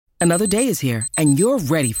Another day is here, and you're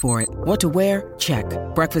ready for it. What to wear? Check.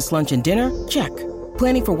 Breakfast, lunch, and dinner? Check.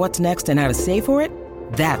 Planning for what's next and how to save for it?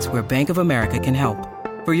 That's where Bank of America can help.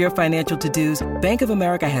 For your financial to-dos, Bank of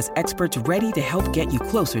America has experts ready to help get you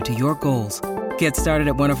closer to your goals. Get started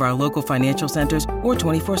at one of our local financial centers or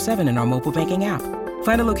 24/7 in our mobile banking app.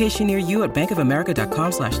 Find a location near you at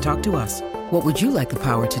bankofamerica.com/talktous. What would you like the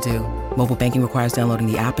power to do? Mobile banking requires downloading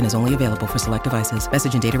the app and is only available for select devices.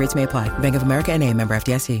 Message and data rates may apply. Bank of America N.A., member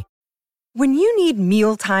FDIC. When you need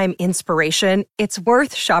mealtime inspiration, it's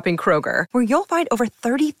worth shopping Kroger, where you'll find over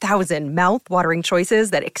 30,000 mouth-watering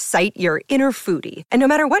choices that excite your inner foodie. And no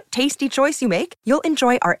matter what tasty choice you make, you'll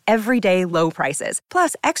enjoy our everyday low prices,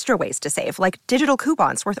 plus extra ways to save, like digital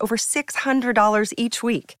coupons worth over $600 each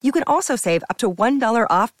week. You can also save up to $1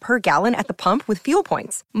 off per gallon at the pump with fuel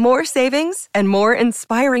points. More savings and more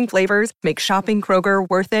inspiring flavors make shopping Kroger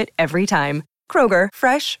worth it every time. Kroger,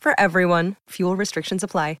 fresh for everyone. Fuel restrictions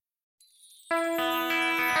apply.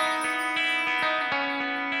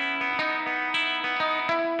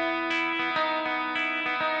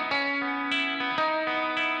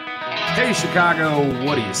 Hey, Chicago,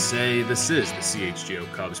 what do you say? This is the CHGO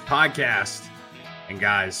Cubs podcast. And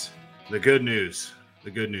guys, the good news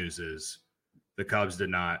is the Cubs did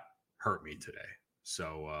not hurt me today.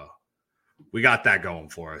 So we got that going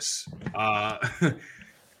for us.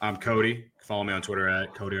 I'm Cody. Follow me on Twitter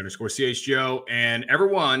at Cody_CHGO. And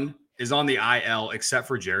everyone is on the IL except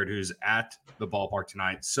for Jared, who's at the ballpark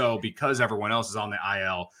tonight. So because everyone else is on the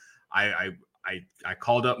IL, I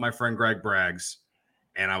called up my friend Greg Braggs.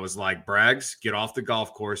 And I was like, Braggs, get off the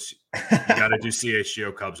golf course. You got to do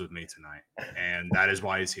CHGO Cubs with me tonight. And that is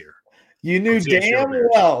why he's here. You knew damn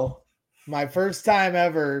well my first time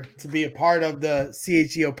ever to be a part of the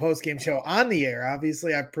CHGO postgame show on the air.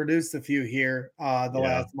 Obviously, I've produced a few here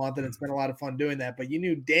last month, and it's been a lot of fun doing that. But you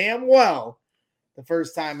knew damn well the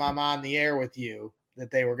first time I'm on the air with you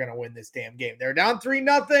that they were going to win this damn game. They're down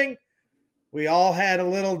 3-0. We all had a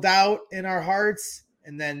little doubt in our hearts,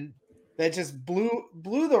 and then that just blew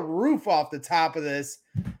the roof off the top of this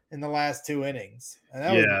in the last 2 innings. And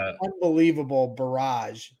that was an unbelievable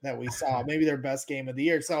barrage that we saw. Maybe their best game of the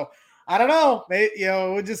year. So I don't know. Maybe,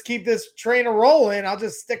 we'll just keep this train rolling. I'll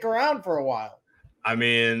just stick around for a while. I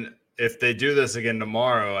mean, if they do this again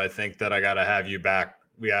tomorrow, I think that I got to have you back.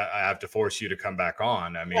 I have to force you to come back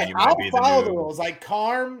on. I mean, Hey, you might be follow the rules. Like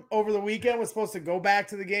Carm over the weekend was supposed to go back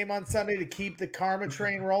to the game on Sunday to keep the karma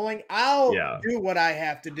train rolling. I'll do what I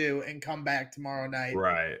have to do and come back tomorrow night.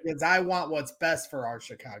 Right. Because I want what's best for our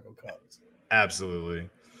Chicago Cubs. Absolutely.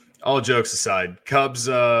 All jokes aside, Cubs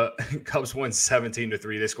win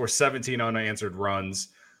 17-3. They score 17 unanswered runs.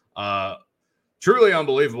 Truly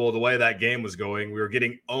unbelievable the way that game was going. We were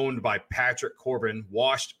getting owned by Patrick Corbin,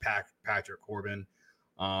 washed Patrick Corbin.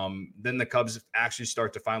 Then the Cubs actually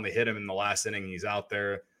start to finally hit him in the last inning. He's out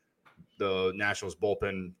there. The Nationals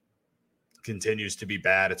bullpen continues to be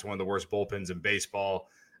bad. It's one of the worst bullpens in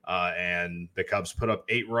baseball. And the Cubs put up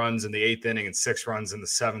 8 runs in the 8th inning and 6 runs in the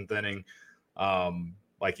 7th inning.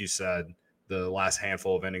 Like you said, the last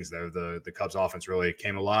handful of innings there, the Cubs offense really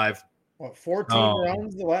came alive. 14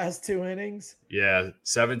 runs the last 2 innings? Yeah,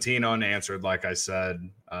 17 unanswered, like I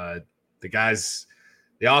said.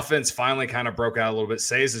 The offense finally kind of broke out a little bit.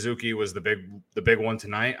 Seiya Suzuki was the big one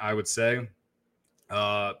tonight, I would say.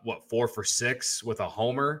 4 for 6 with a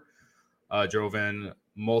homer. Drove in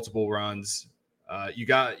multiple runs. You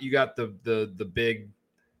got the big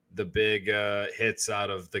hits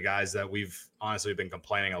out of the guys that we've honestly been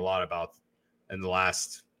complaining a lot about in the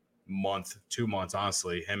last month, 2 months.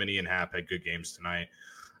 Honestly, him and Ian Happ had good games tonight.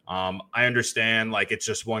 I understand, like, it's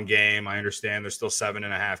just one game. I understand there's still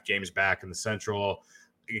 7.5 games back in the Central.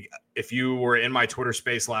 If you were in my Twitter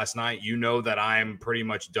space last night, you know that I'm pretty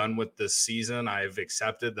much done with this season. I've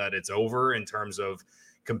accepted that it's over in terms of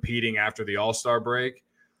competing after the All-Star break.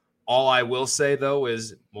 All I will say, though,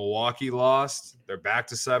 is Milwaukee lost. They're back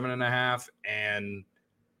to 7.5, and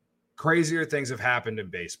crazier things have happened in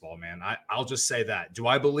baseball, man. I'll just say that. Do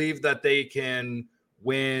I believe that they can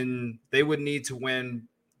win? They would need to win.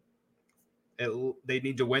 They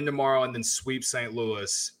need to win tomorrow and then sweep St.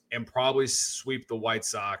 Louis and probably sweep the White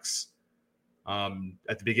Sox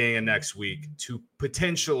at the beginning of next week to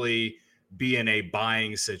potentially be in a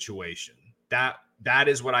buying situation. That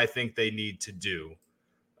is what I think they need to do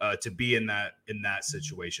to be in that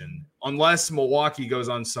situation. Unless Milwaukee goes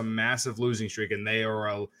on some massive losing streak and they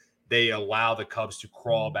allow the Cubs to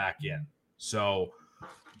crawl back in. So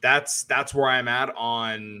that's where I'm at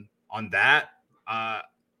on that.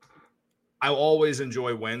 I always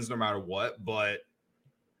enjoy wins no matter what, but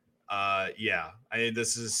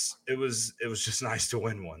it was just nice to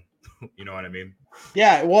win one. You know what I mean?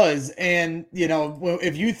 Yeah, it was. And,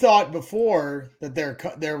 if you thought before that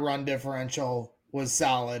their run differential was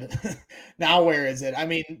solid, now where is it? I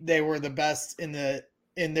mean, they were the best in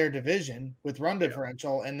their division with run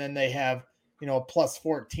differential, and then they have, plus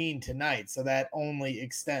 14 tonight. So that only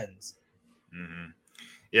extends. Mm-hmm.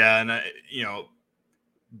 Yeah. And,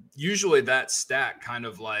 usually that stat kind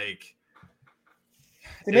of like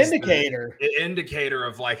it's an indicator. The indicator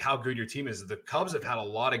of like how good your team is. The Cubs have had a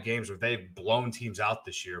lot of games where they've blown teams out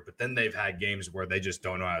this year, but then they've had games where they just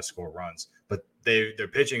don't know how to score runs. But their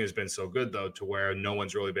pitching has been so good though, to where no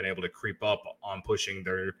one's really been able to creep up on pushing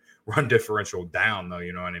their run differential down though.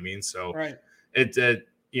 You know what I mean? So right. It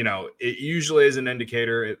usually is an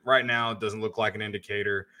indicator. Right now, it doesn't look like an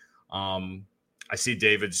indicator. I see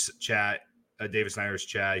David's chat. David Snyder's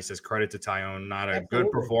chat. He says, credit to Tyone, not a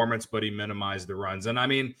good performance, but he minimized the runs. And I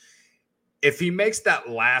mean, if he makes that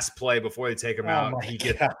last play before they take him out, he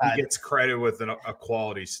gets credit with a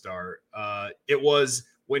quality start. It was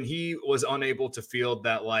when he was unable to field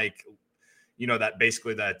that, that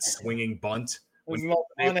basically that swinging bunt. It was the most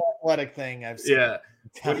unathletic thing I've seen. Yeah.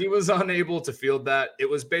 When he was unable to field that, it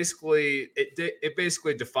was basically it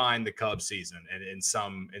basically defined the Cubs season in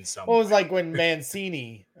some. Well, it was like when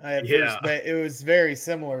Mancini. It was very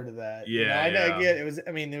similar to that. Yeah, I get it was.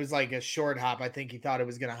 I mean, it was like a short hop. I think he thought it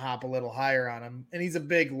was going to hop a little higher on him, and he's a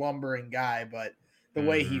big lumbering guy. But the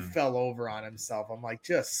way he fell over on himself, I'm like,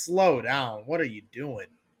 just slow down. What are you doing?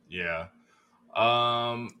 Yeah.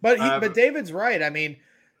 But David's right. I mean,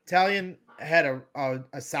 Italian had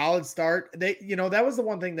a solid start. That was the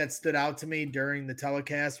one thing that stood out to me during the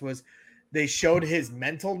telecast was they showed his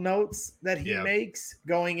mental notes that he makes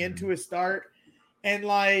going into his start. And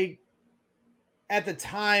like at the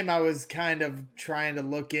time I was kind of trying to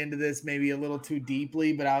look into this maybe a little too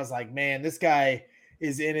deeply, but I was like, man, this guy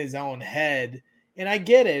is in his own head. And I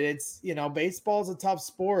get it. It's, baseball's a tough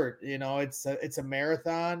sport. It's a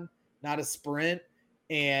marathon, not a sprint.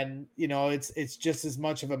 And, it's just as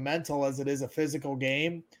much of a mental as it is a physical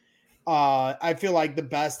game. I feel like the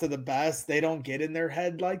best of the best, they don't get in their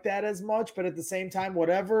head like that as much. But at the same time,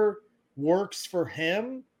 whatever works for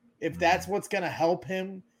him, if that's what's going to help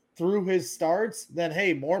him through his starts, then,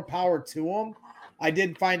 hey, more power to him. I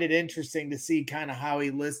did find it interesting to see kind of how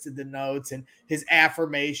he listed the notes and his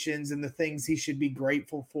affirmations and the things he should be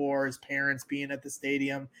grateful for, his parents being at the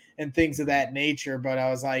stadium and things of that nature. But I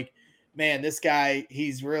was like, man, this guy,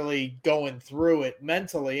 he's really going through it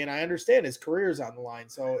mentally. And I understand his career's on the line,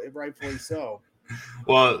 so rightfully so.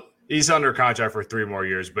 Well, he's under contract for 3 more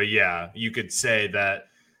years. But, yeah, you could say that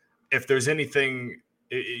if there's anything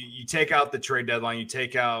 – you take out the trade deadline, you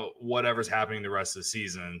take out whatever's happening the rest of the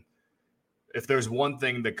season. If there's one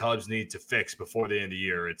thing the Cubs need to fix before the end of the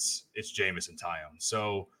year, it's Jameson Taillon.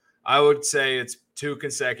 So I would say it's 2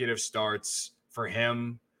 consecutive starts for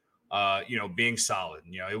him. Being solid.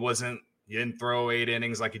 He didn't throw 8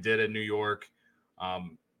 innings like he did in New York.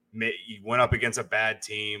 He went up against a bad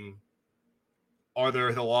team. Are there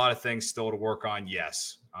a lot of things still to work on?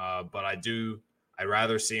 Yes. But I'd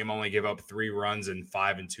rather see him only give up 3 runs in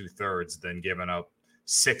 5 2/3 than giving up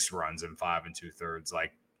 6 runs in 5 2/3.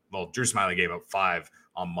 Drew Smyly gave up 5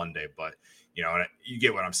 on Monday, but you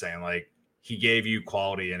get what I'm saying. Like, he gave you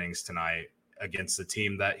quality innings tonight against the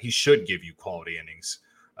team that he should give you quality innings.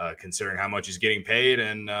 Considering how much he's getting paid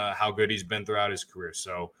and how good he's been throughout his career.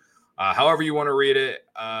 So however you want to read it,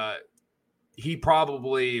 he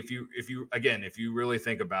probably, if you really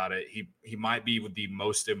think about it, he might be the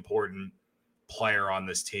most important player on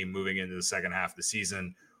this team moving into the second half of the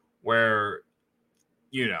season where,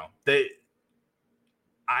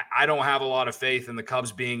 I don't have a lot of faith in the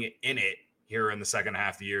Cubs being in it here in the second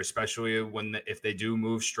half of the year, especially if they do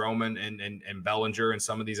move Stroman and Bellinger and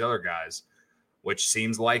some of these other guys, which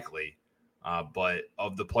seems likely. But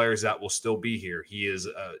of the players that will still be here, he is,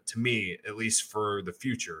 to me, at least for the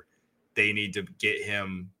future, they need to get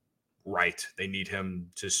him right. They need him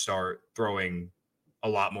to start throwing a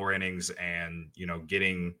lot more innings and,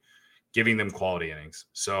 giving them quality innings.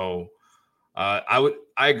 So I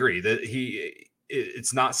agree that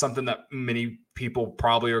it's not something that many people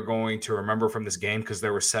probably are going to remember from this game because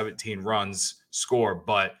there were 17 runs scored,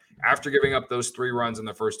 but after giving up those 3 runs in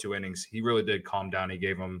the first 2 innings, he really did calm down. He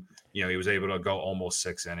gave him, he was able to go almost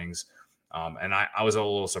 6 innings. And I was a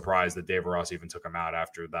little surprised that Dave Ross even took him out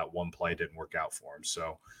after that one play didn't work out for him.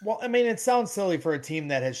 So, well, I mean, it sounds silly for a team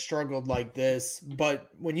that has struggled like this, but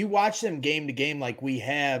when you watch them game to game like we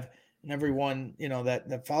have, and everyone,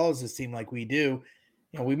 that follows this team like we do,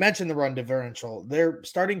 we mentioned the run differential. Their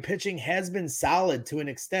starting pitching has been solid to an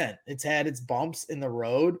extent. It's had its bumps in the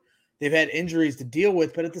road. They've had injuries to deal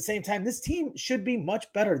with, but at the same time, this team should be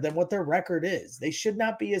much better than what their record is. They should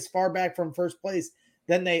not be as far back from first place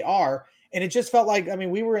than they are. And it just felt like, I mean,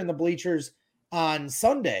 we were in the bleachers on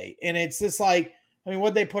Sunday, and it's just like, I mean,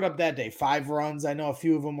 what'd they put up that day? 5 runs. I know a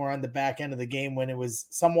few of them were on the back end of the game when it was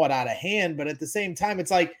somewhat out of hand, but at the same time,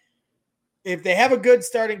 it's like, if they have a good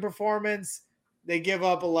starting performance, they give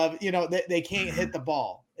up 11, they can't hit the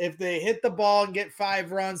ball. If they hit the ball and get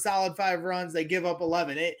 5 runs, solid 5 runs, they give up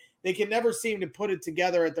 11. They can never seem to put it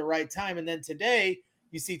together at the right time. And then today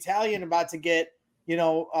you see Talion about to get,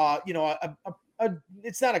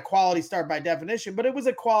 it's not a quality start by definition, but it was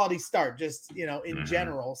a quality start just, in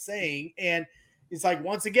general saying, and it's like,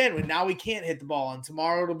 once again, now we can't hit the ball and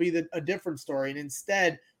tomorrow it'll be a different story. And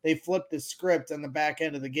instead they flipped the script on the back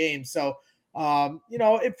end of the game. So,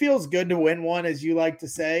 it feels good to win one, as you like to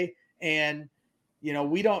say. And,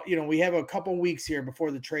 we have a couple weeks here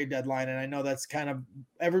before the trade deadline. And I know that's kind of,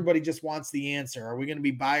 everybody just wants the answer. Are we going to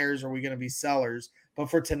be buyers? Or are we going to be sellers? But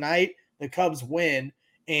for tonight, the Cubs win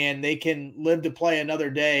and they can live to play another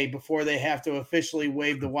day before they have to officially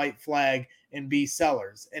wave the white flag and be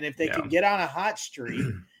sellers. And if they can get on a hot streak,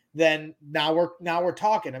 then now we're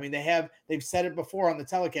talking. I mean, they've said it before on the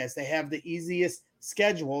telecast. They have the easiest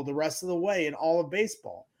schedule the rest of the way in all of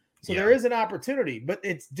baseball. So there is an opportunity, but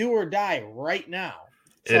it's do or die right now.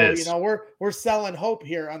 So, we're selling hope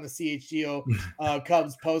here on the CHGO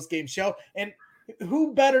Cubs post-game show. And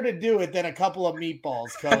who better to do it than a couple of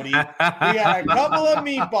meatballs, Cody? We got a couple of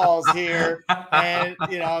meatballs here, and,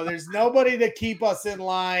 there's nobody to keep us in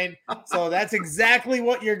line. So that's exactly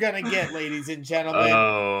what you're going to get, ladies and gentlemen.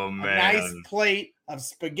 Oh, man. A nice plate of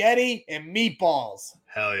spaghetti and meatballs.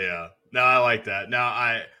 Hell yeah. No, I like that. Now,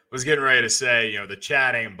 I was getting ready to say, the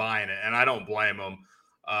chat ain't buying it, and I don't blame them.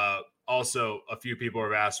 Also, a few people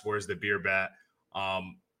have asked, where's the beer bat?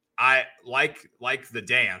 I like the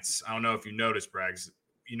dance. I don't know if you noticed, Braggs.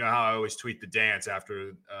 You know how I always tweet the dance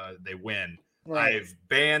after they win. Right. I've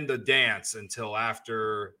banned the dance until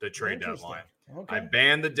after the trade deadline. Okay. I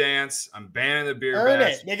banned the dance. I'm banning the beer bat. Earn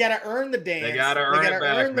it. They got to earn the dance. They got to earn it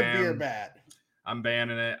back, earn the beer bat. I'm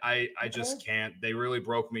banning it. I just can't. They really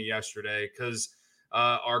broke me yesterday because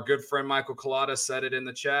our good friend Michael Collada said it in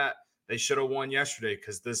the chat. They should have won yesterday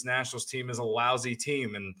because this Nationals team is a lousy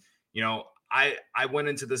team. And, I went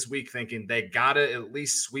into this week thinking they got to at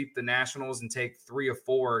least sweep the Nationals and take 3 or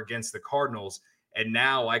 4 against the Cardinals. And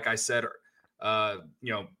now, like I said,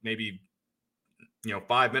 maybe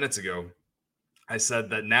 5 minutes ago, I said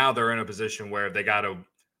that now they're in a position where they got to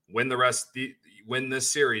win win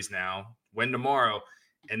this series now, win tomorrow.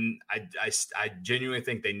 And I genuinely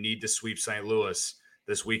think they need to sweep St. Louis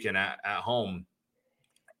this weekend at home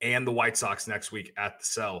and the White Sox next week at the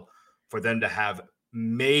Cell for them to have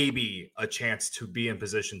maybe a chance to be in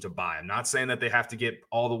position to buy. I'm not saying that they have to get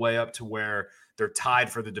all the way up to where they're tied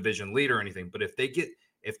for the division lead or anything, but if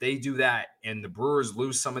they do that and the Brewers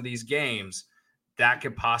lose some of these games, that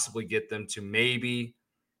could possibly get them to maybe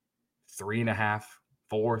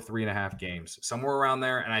 3.5 games, somewhere around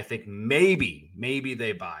there. And I think maybe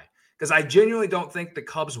they buy, because I genuinely don't think the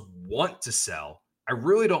Cubs want to sell. I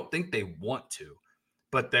really don't think they want to,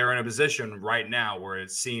 but they're in a position right now where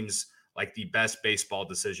it seems like the best baseball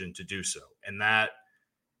decision to do so. And that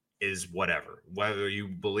is whatever, whether you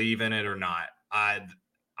believe in it or not.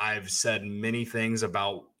 I've said many things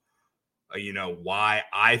about, why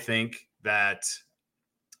I think that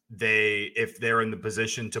if they're in the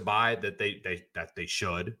position to buy, that they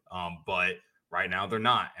should. But right now they're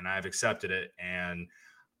not, and I've accepted it, and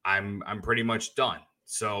I'm pretty much done.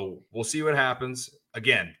 So we'll see what happens.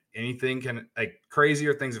 Again, anything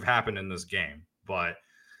crazier things have happened in this game, but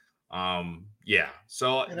yeah.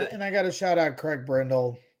 So and I got to shout out Craig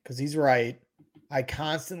Brindle because he's right. I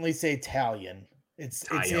constantly say Talion. It's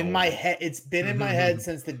in my head. It's been in my head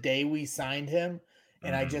since the day we signed him.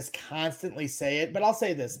 And I just constantly say it, but I'll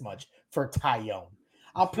say this much for Talion.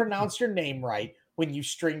 I'll pronounce your name right when you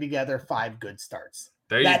string together 5 good starts.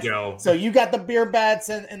 You go. So you got the beer bats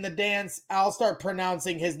and the dance. I'll start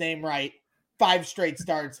pronouncing his name right. 5 straight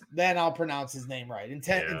starts, then I'll pronounce his name right.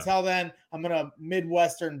 Until then, I'm going to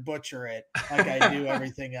Midwestern butcher it like I do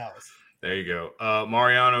everything else. There you go.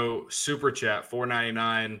 Mariano Super Chat,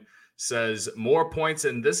 $4.99, says, more points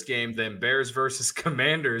in this game than Bears versus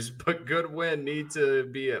Commanders, but good win. Need to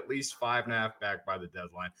be at least 5.5 back by the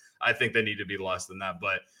deadline. I think they need to be less than that.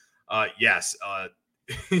 But, yes,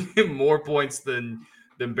 more points than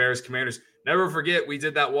Bears Commanders. Never forget, we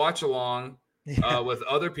did that watch-along with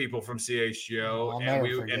other people from CHGO,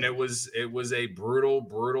 and it was a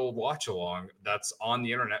brutal watch along that's on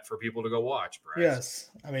the internet for people to go watch. Bryce.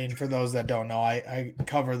 Yes, I mean, for those that don't know, I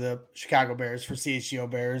cover the Chicago Bears for CHGO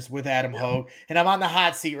Bears with Adam Hogue, and I'm on the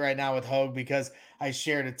hot seat right now with Hogue because I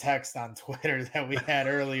shared a text on Twitter that we had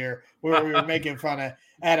earlier where we were making fun of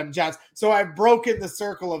Adam Johnson. So I've broken the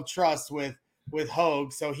circle of trust with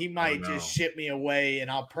Hogue, so he might just ship me away,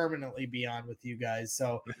 and I'll permanently be on with you guys.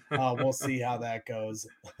 So we'll see how that goes.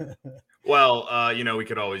 Well, we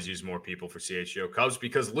could always use more people for CHGO Cubs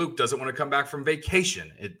because Luke doesn't want to come back from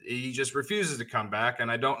vacation. He just refuses to come back,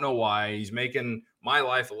 and I don't know why. He's making my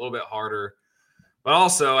life a little bit harder. But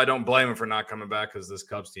also, I don't blame him for not coming back because this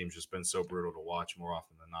Cubs team's just been so brutal to watch more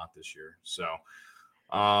often than not this year. So,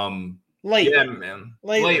 lately, yeah, man.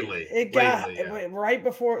 Lately. Right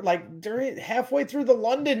before, during halfway through the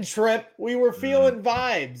London trip, we were feeling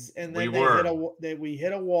vibes, and then we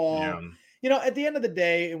hit a wall. Yeah. At the end of the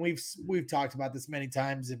day, and we've talked about this many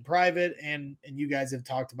times in private, and you guys have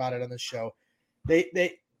talked about it on the show.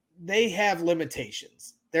 They have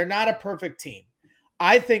limitations. They're not a perfect team.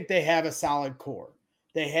 I think they have a solid core.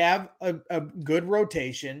 They have a good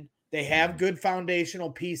rotation. They have good foundational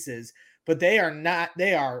pieces, but they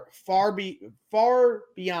are far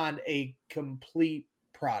beyond a complete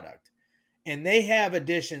product. And they have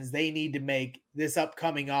additions they need to make this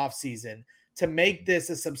upcoming offseason to make this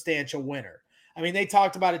a substantial winner. I mean, they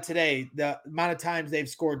talked about it today, the amount of times they've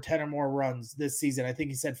scored 10 or more runs this season. I think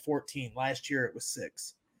he said 14. Last year it was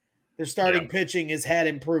 6. Their starting pitching has had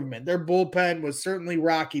improvement. Their bullpen was certainly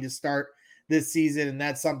rocky to start this season, and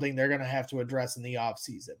that's something they're going to have to address in the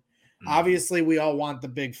offseason. Obviously, we all want the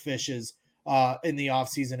big fishes in the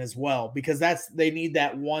offseason as well, because they need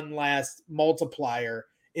that one last multiplier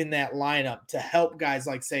in that lineup to help guys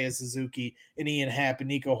like Seiya Suzuki and Ian Happ and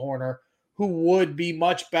Nico Horner, who would be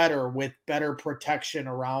much better with better protection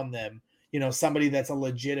around them, somebody that's a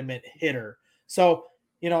legitimate hitter. So,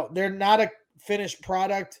 they're not a finished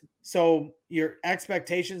product. So your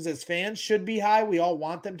expectations as fans should be high. We all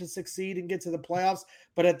want them to succeed and get to the playoffs.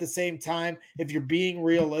 But at the same time, if you're being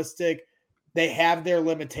realistic, they have their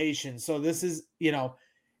limitations. So this is,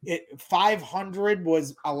 500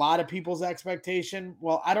 was a lot of people's expectation.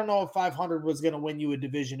 Well, I don't know if 500 was going to win you a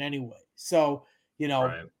division anyway. So,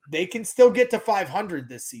 They can still get to 500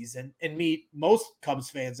 this season and meet most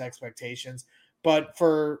Cubs fans' expectations. But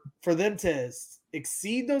for them to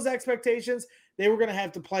exceed those expectations, they were going to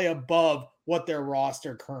have to play above what their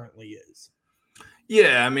roster currently is.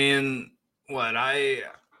 Yeah, I mean, I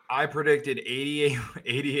predicted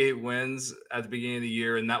 88 wins at the beginning of the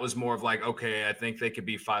year, and that was more of like, okay, I think they could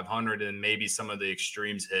be 500, and maybe some of the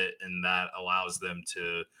extremes hit, and that allows them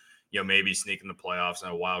to, maybe sneak in the playoffs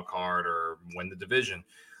and a wild card or win the division.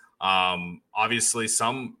 Obviously,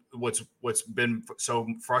 what's been so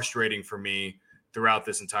frustrating for me throughout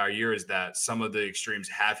this entire year is that some of the extremes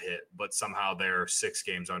have hit, but somehow they're 6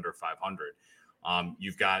 games under 500.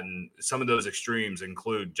 You've gotten some of those extremes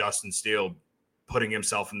include Justin Steele putting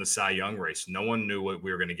himself in the Cy Young race. No one knew what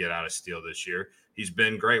we were going to get out of Steele this year. He's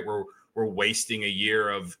been great. We're wasting a year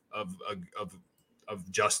of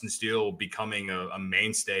Justin Steele becoming a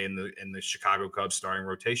mainstay in the Chicago Cubs starting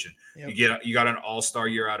rotation. Yep. You got an all-star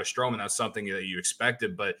year out of Stroman. That's something that you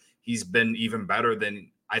expected, but he's been even better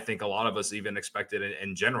than I think a lot of us even expected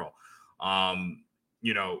in general.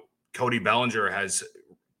 Cody Bellinger has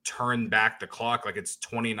turned back the clock like it's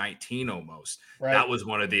 2019 almost. Right. That was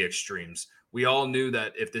one of the extremes. We all knew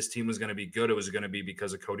that if this team was going to be good, it was going to be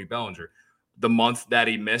because of Cody Bellinger. The month that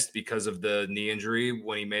he missed because of the knee injury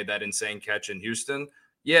when he made that insane catch in Houston,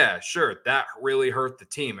 yeah, sure, that really hurt the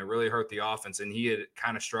team. It really hurt the offense, and he had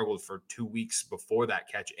kind of struggled for 2 weeks before that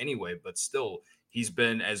catch anyway, but still, he's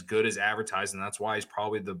been as good as advertised, and that's why he's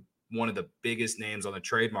probably one of the biggest names on the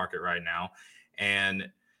trade market right now.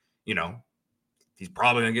 And, he's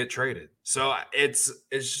probably going to get traded. So it's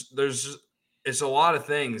a lot of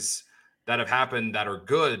things that have happened that are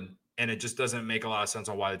good, and it just doesn't make a lot of sense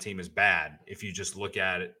on why the team is bad. If you just look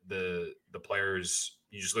at the players,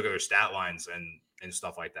 you just look at their stat lines and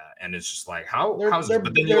stuff like that. And it's just like, how's this?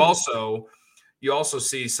 But then you also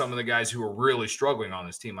see some of the guys who are really struggling on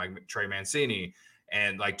this team, like Trey Mancini,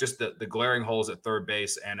 and like just the glaring holes at third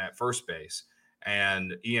base and at first base.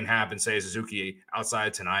 And Ian Happ and Seiya Suzuki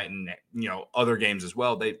outside tonight and, other games as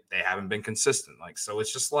well, they haven't been consistent. Like, so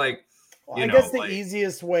it's just like, I guess the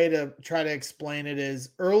easiest way to try to explain it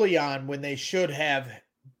is early on when they should have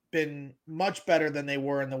been much better than they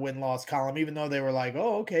were in the win-loss column, even though they were like,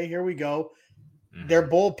 oh, okay, here we go. Mm-hmm. Their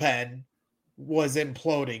bullpen was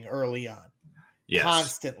imploding early on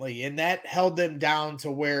constantly. And that held them down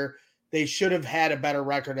to where they should have had a better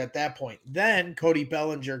record at that point. Then Cody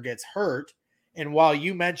Bellinger gets hurt. And while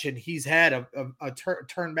you mentioned he's had a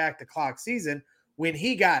turn back the clock season, when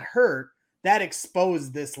he got hurt, that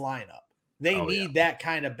exposed this lineup. They need that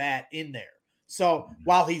kind of bat in there. So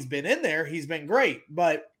while he's been in there, he's been great,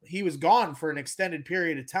 but he was gone for an extended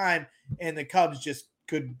period of time, and the Cubs just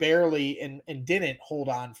could barely and didn't hold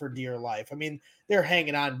on for dear life. I mean, they're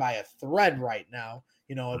hanging on by a thread right now.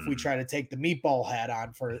 If we try to take the meatball hat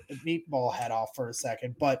off for a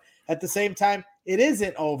second, but at the same time, it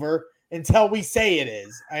isn't over until we say it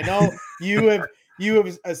is. I know you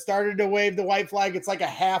have started to wave the white flag. It's like a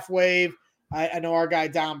half wave. I know our guy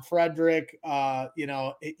Dom Frederick,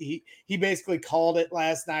 he basically called it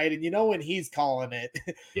last night, and when he's calling it,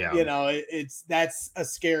 that's a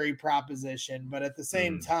scary proposition. But at the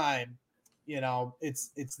same time,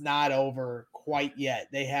 it's not over quite yet.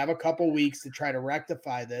 They have a couple weeks to try to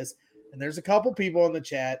rectify this, and there's a couple people in the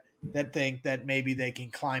chat that think that maybe they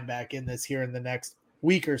can climb back in this here in the next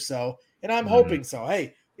week or so, and I'm hoping so.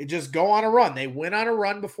 Hey, it just go on a run. They went on a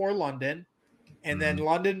run before London. And then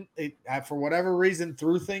London, for whatever reason,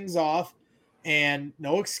 threw things off, and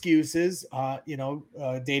no excuses,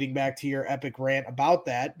 dating back to your epic rant about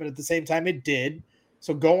that. But at the same time, it did.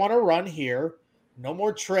 So go on a run here. No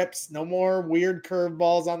more trips, no more weird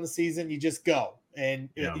curveballs on the season. You just go. And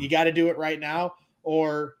you got to do it right now,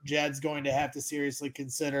 or Jed's going to have to seriously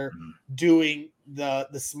consider doing the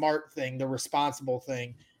smart thing, the responsible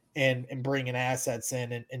thing, and bringing assets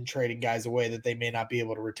in and trading guys away that they may not be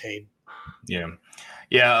able to retain.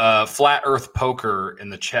 Yeah. Flat Earth Poker in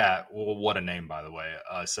the chat. Well, what a name, by the way.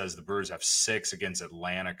 Says the Brewers have 6 against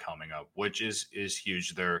Atlanta coming up, which is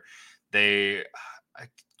huge. I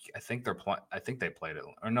think they played it.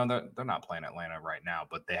 Or no, they're not playing Atlanta right now,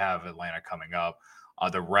 but they have Atlanta coming up.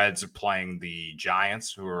 The Reds are playing the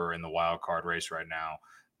Giants, who are in the wild card race right now.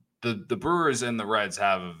 The Brewers and the Reds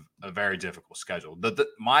have a very difficult schedule.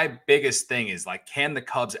 My biggest thing is, can the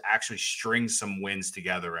Cubs actually string some wins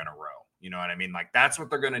together in a row? You know what I mean? That's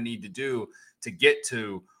what they're going to need to do to get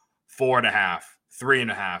to 4.5,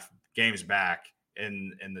 3.5 games back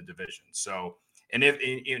in the division. So, and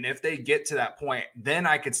if they get to that point, then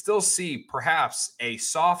I could still see perhaps a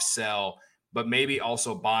soft sell, but maybe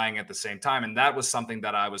also buying at the same time. And that was something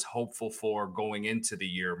that I was hopeful for going into the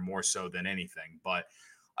year more so than anything. But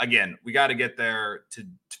again, we got to get there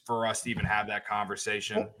for us to even have that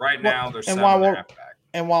conversation. Right now, there's 7.5 back.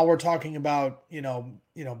 And while we're talking about,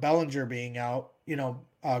 Bellinger being out,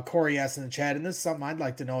 Corey asked in the chat, and this is something I'd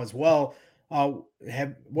like to know as well.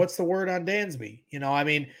 What's the word on Dansby?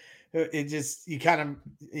 It just,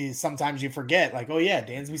 sometimes you forget,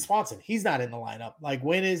 Dansby Swanson, he's not in the lineup.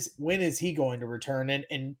 When is he going to return?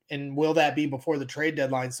 And will that be before the trade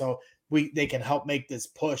deadline? So they can help make this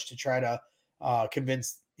push to try to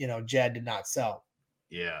convince, Jed to not sell.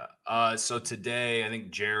 Yeah. So today, I think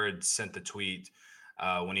Jared sent the tweet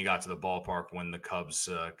when he got to the ballpark when the Cubs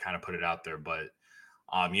kind of put it out there. But,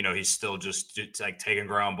 he's still just taking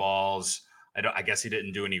ground balls. I guess he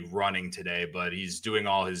didn't do any running today, but he's doing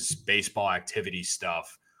all his baseball activity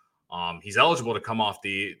stuff. He's eligible to come off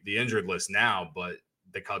the injured list now, but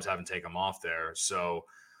the Cubs haven't taken him off there. So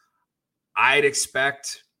I'd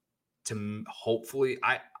expect to hopefully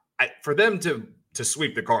for them to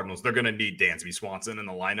sweep the Cardinals, they're going to need Dansby Swanson in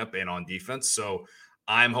the lineup and on defense. So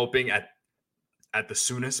I'm hoping at the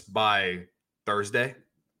soonest by Thursday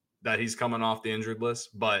that he's coming off the injured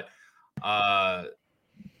list. But I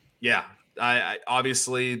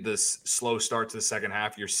obviously this slow start to the second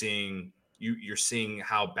half, you're seeing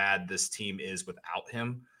how bad this team is without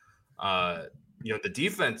him. The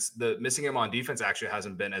defense, the missing him on defense actually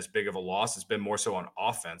hasn't been as big of a loss. It's been more so on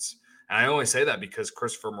offense. And I only say that because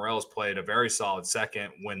Christopher Morel's played a very solid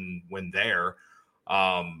second when there.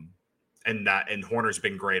 And Horner's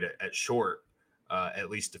been great at short, at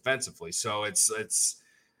least defensively. So it's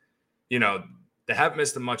they haven't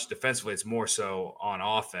missed them much defensively. It's more so on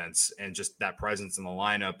offense and just that presence in the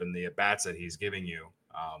lineup and the at-bats that he's giving you.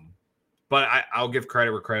 But I'll give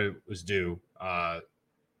credit where credit was due.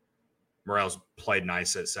 Morel's played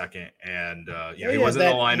nice at second, and he was in the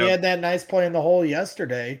lineup. He had that nice play in the hole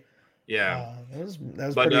yesterday. Yeah, that was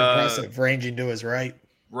pretty impressive, ranging to his right.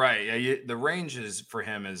 Right, yeah, the range for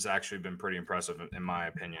him has actually been pretty impressive in my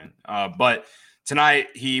opinion. But tonight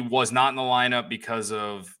he was not in the lineup because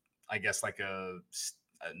of, I guess, a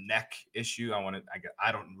neck issue.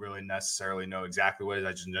 I don't really necessarily know exactly what it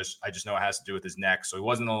is. I just know it has to do with his neck. So he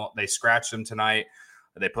wasn't. They scratched him tonight.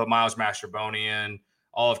 They put Miles Mastrobuoni in.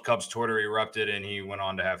 All of Cubs Twitter erupted, and he went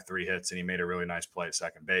on to have 3 hits, and he made a really nice play at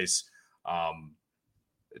second base.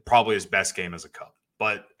 Probably his best game as a Cub.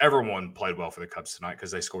 but everyone played well for the Cubs tonight because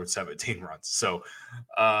they scored 17 runs. So,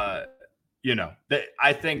 I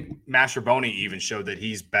think Mastrobuoni even showed that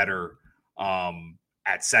he's better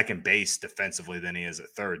at second base defensively than he is at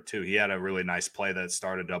third too. He had a really nice play that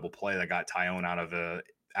started a double play that got Tyone out of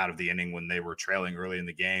the inning when they were trailing early in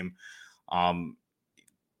the game.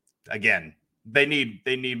 Again, they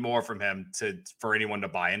need more from him for anyone to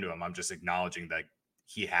buy into him. I'm just acknowledging that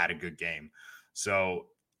he had a good game. So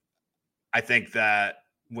I think that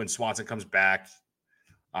when Swanson comes back,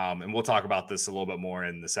 and we'll talk about this a little bit more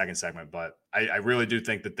in the second segment, but I really do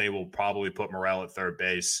think that they will probably put Morel at third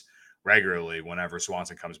base regularly whenever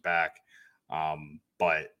Swanson comes back.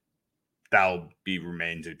 But that'll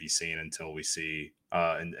remain to be seen until we see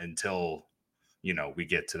until we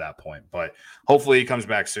get to that point. But hopefully he comes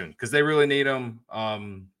back soon because they really need him.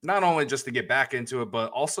 Not only just to get back into it, but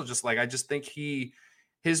also just I just think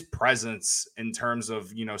his presence in terms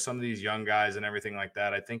of some of these young guys and everything like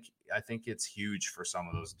that. I think it's huge for some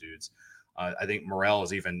of those dudes. I think Morel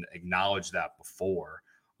has even acknowledged that before,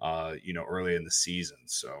 early in the season.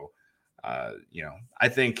 So, I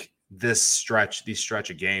think these stretch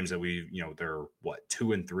of games that they're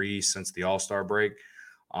 2-3 since the All-Star break.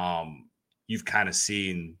 You've kind of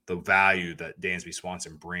seen the value that Dansby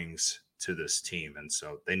Swanson brings to this team. And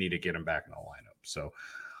so they need to get him back in the lineup. So,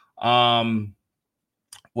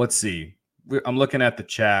 let's see. I'm looking at the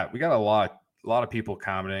chat. We got a lot of people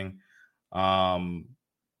commenting. I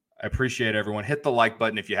appreciate everyone. Hit the like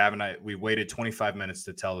button if you haven't. We waited 25 minutes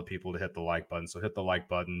to tell the people to hit the like button. So hit the like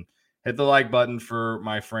button. Hit the like button for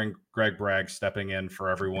my friend Greg Bragg stepping in for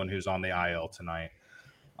everyone who's on the IL tonight.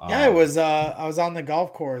 Yeah, I was on the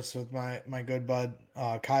golf course with my good bud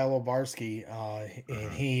Kyle Obarski,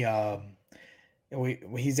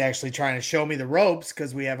 and he's actually trying to show me the ropes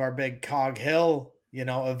because we have our big Cog Hill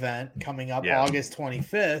event coming up August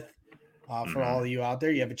 25th. For all of you out there,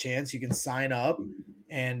 you have a chance. You can sign up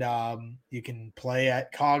and you can play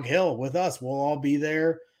at Cog Hill with us. We'll all be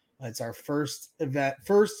there. It's our first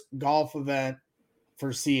golf event for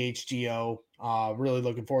CHGO. Really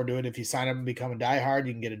looking forward to it. If you sign up and become a diehard,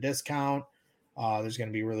 you can get a discount. There's going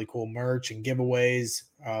to be really cool merch and giveaways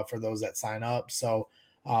for those that sign up. So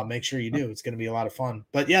make sure you do. It's going to be a lot of fun.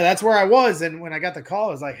 But yeah, that's where I was. And when I got the call,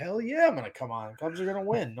 I was like, hell yeah, I'm going to come on. Cubs are going to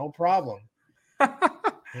win. No problem.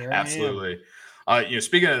 Absolutely.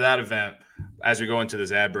 Speaking of that event, as we go into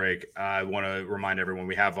this ad break, I want to remind everyone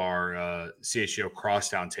we have our CHGO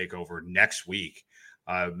Crosstown takeover next week.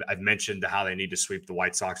 I've mentioned how they need to sweep the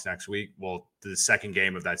White Sox next week. Well, the second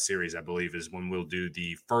game of that series, I believe, is when we'll do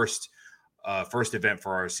the first event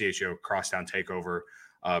for our CHGO Crosstown takeover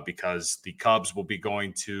because the Cubs will be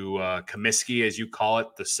going to Comiskey, as you call it,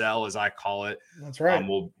 the Cell, as I call it. That's right.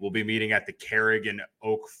 We'll be meeting at the Carrig in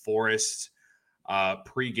Oak Forest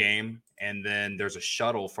pregame, and then there's a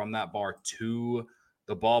shuttle from that bar to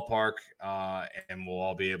the ballpark, and we'll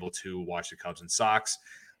all be able to watch the Cubs and Sox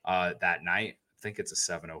that night. I think it's a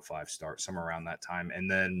 7:05 start, somewhere around that time. And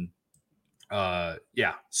then,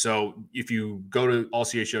 so if you go to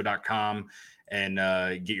allchgo.com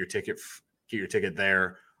and get your ticket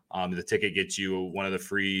there, the ticket gets you one of the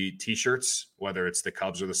free T-shirts, whether it's the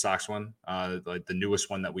Cubs or the Sox one, like the newest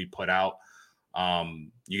one that we put out.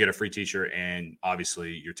 You get a free T-shirt, and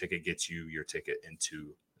obviously your ticket gets you your ticket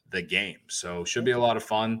into the game. So should be a lot of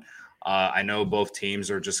fun. I know both teams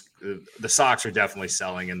are the Sox are definitely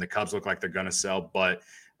selling, and the Cubs look like they're going to sell, but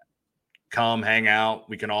come hang out.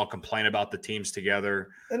 We can all complain about the teams together.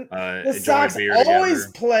 The Sox always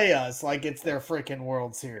play us like it's their freaking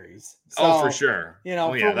World Series. So, for sure.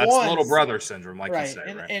 That's little brother syndrome, like you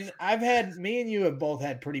say. And me and you have both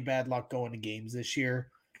had pretty bad luck going to games this year.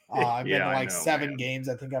 I've been to 7 games.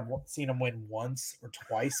 I think I've seen them win once or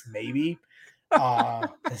twice, maybe.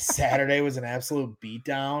 Saturday was an absolute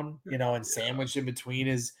beatdown, and sandwiched in between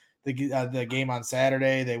is the game on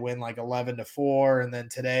Saturday. They win 11-4, and then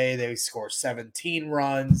today they score 17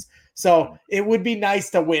 runs. So it would be nice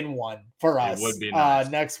to win one for us. It would be nice.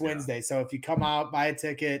 Next Wednesday. So if you come out, buy a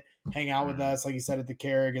ticket, hang out with us, like you said, at the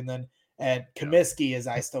Carrig, and then at Comiskey, as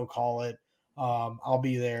I still call it, I'll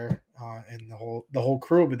be there, and the whole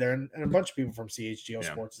crew will be there, and a bunch of people from CHGO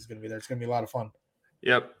Sports is going to be there. It's going to be a lot of fun.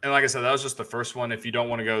 Yep. And like I said, that was just the first one. If you don't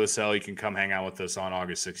want to go to the Cell, you can come hang out with us on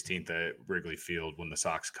August 16th at Wrigley Field when the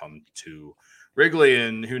Sox come to Wrigley.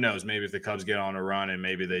 And who knows, maybe if the Cubs get on a run and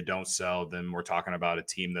maybe they don't sell, then we're talking about a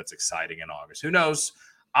team that's exciting in August. Who knows?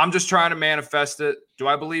 I'm just trying to manifest it. Do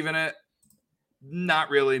I believe in it? Not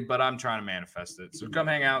really, but I'm trying to manifest it. So come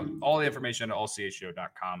hang out. All the information at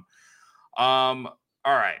allchgo.com. All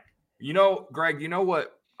right. Greg, you know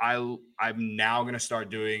what I'm now going to start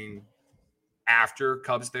doing after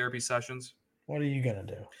Cubs therapy sessions? What are you going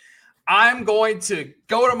to do? I'm going to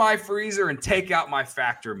go to my freezer and take out my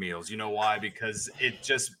Factor meals. You know why? Because it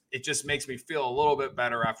just makes me feel a little bit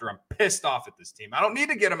better after I'm pissed off at this team. I don't need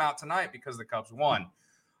to get them out tonight because the Cubs won.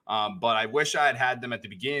 But I wish I had them at the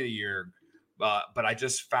beginning of the year. But I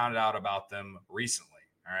just found out about them recently.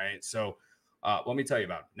 All right. So let me tell you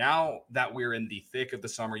about it. Now that we're in the thick of the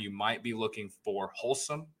summer, you might be looking for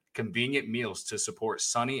wholesome, convenient meals to support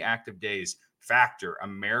sunny, active days. Factor,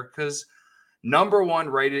 America's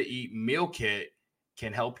 #1 ready-to-eat meal kit,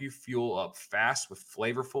 can help you fuel up fast with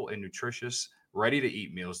flavorful and nutritious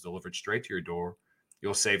ready-to-eat meals delivered straight to your door.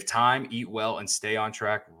 You'll save time, eat well, and stay on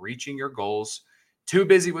track, reaching your goals. Too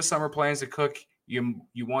busy with summer plans to cook? You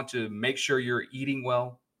want to make sure you're eating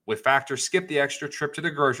well? With Factor, skip the extra trip to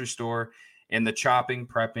the grocery store and the chopping,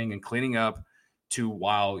 prepping, and cleaning up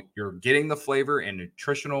while you're getting the flavor and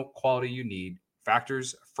nutritional quality you need.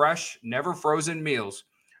 Factor's fresh, never frozen meals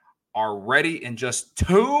are ready in just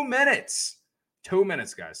 2 minutes. 2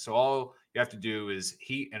 minutes, guys. So all you have to do is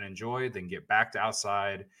heat and enjoy, then get back to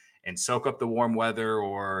outside and soak up the warm weather,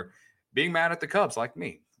 or being mad at the Cubs like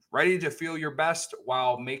me. Ready to feel your best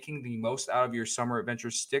while making the most out of your summer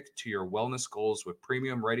adventures. Stick to your wellness goals with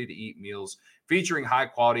premium ready-to-eat meals featuring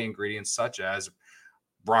high-quality ingredients such as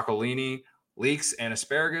broccolini, leeks, and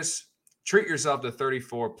asparagus. Treat yourself to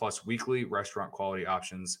 34-plus weekly restaurant-quality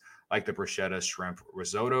options like the bruschetta shrimp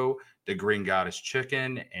risotto, the green goddess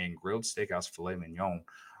chicken, and grilled steakhouse filet mignon.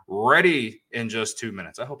 Ready in just 2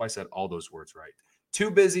 minutes. I hope I said all those words right.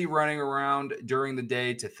 Too busy running around during the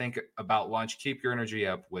day to think about lunch? Keep your energy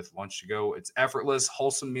up with Lunch to Go. It's effortless,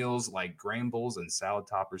 wholesome meals like grain bowls and salad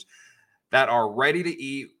toppers that are ready to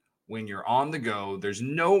eat when you're on the go. There's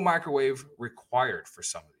no microwave required for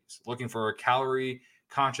some of these. Looking for calorie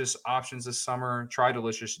conscious options this summer? Try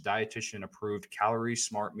delicious, dietitian approved calorie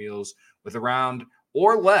smart meals with around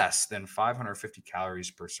or less than 550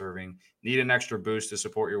 calories per serving. Need an extra boost to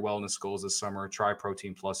support your wellness goals this summer? Try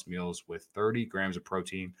Protein Plus meals with 30 grams of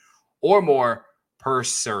protein or more per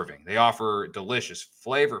serving. They offer delicious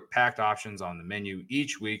flavor-packed options on the menu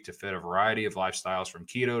each week to fit a variety of lifestyles, from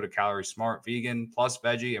keto to calorie smart, vegan, plus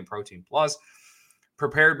veggie, and protein plus.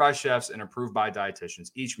 Prepared by chefs and approved by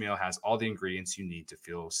dietitians, each meal has all the ingredients you need to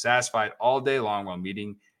feel satisfied all day long while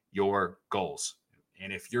meeting your goals.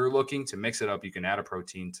 And if you're looking to mix it up, you can add a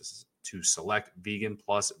protein to select vegan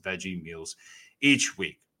plus veggie meals each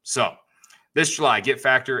week. So this July, get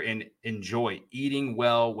Factor and enjoy eating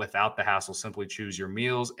well without the hassle. Simply choose your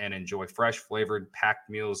meals and enjoy fresh, flavored, packed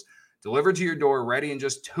meals delivered to your door, ready in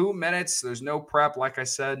just 2 minutes. There's no prep, like I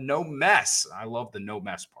said, no mess. I love the no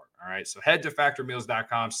mess part. All right, so head to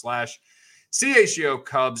factormeals.com/CHGO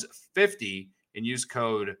Cubs 50 and use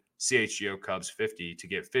code CHGO Cubs 50 to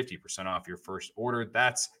get 50% off your first order.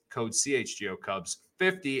 That's code CHGO Cubs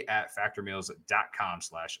 50 at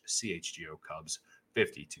factormeals.com/CHGO Cubs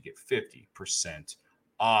 50 to get 50%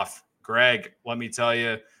 off. Greg, let me tell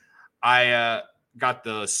you, I got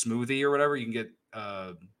the smoothie or whatever. You can get,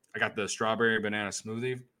 I got the strawberry banana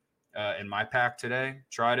smoothie in my pack today.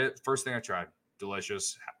 Tried it. First thing I tried.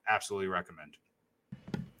 Delicious. Absolutely recommend.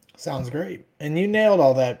 Sounds great. And you nailed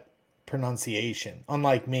all that pronunciation,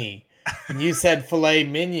 unlike me. And you said filet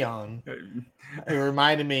mignon. It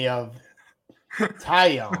reminded me of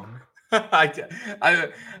Tyone,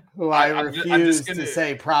 who I refuse to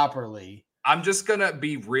say properly. I'm just going to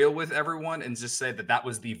be real with everyone and just say that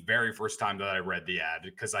was the very first time that I read the ad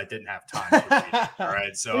because I didn't have time to read it. All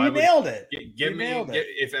right. So well, you nailed it.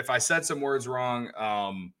 If I said some words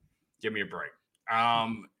wrong, give me a break.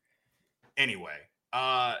 Anyway,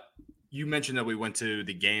 you mentioned that we went to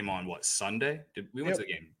the game on Sunday? We went to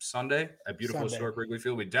the game Sunday at beautiful historic Wrigley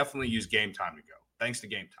Field. We definitely use Game Time to go. Thanks to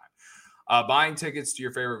Game Time. Buying tickets to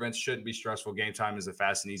your favorite events shouldn't be stressful. Game Time is a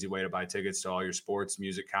fast and easy way to buy tickets to all your sports,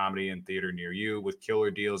 music, comedy, and theater near you. With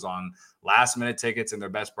killer deals on last-minute tickets and their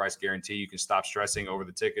best price guarantee, you can stop stressing over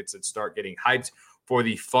the tickets and start getting hyped for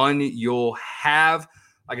the fun you'll have.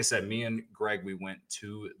 Like I said, me and Greg, we went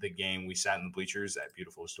to the game. We sat in the bleachers at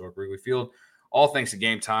beautiful historic Wrigley Field. All thanks to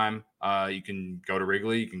Game Time. You can go to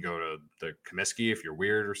Wrigley. You can go to the Comiskey if you're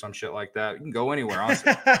weird or some shit like that. You can go anywhere,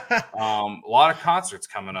 honestly. A lot of concerts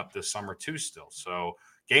coming up this summer too still. So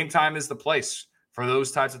Game Time is the place for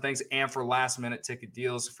those types of things and for last-minute ticket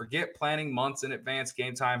deals. Forget planning months in advance.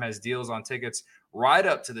 Game Time has deals on tickets right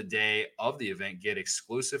up to the day of the event. Get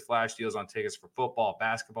exclusive flash deals on tickets for football,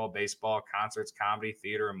 basketball, baseball, concerts, comedy,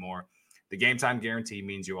 theater, and more. The Game Time guarantee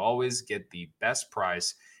means you always get the best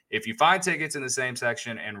price. If you find tickets in the same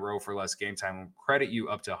section and row for less, Game Time will credit you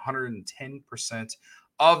up to 110%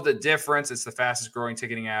 of the difference. It's the fastest growing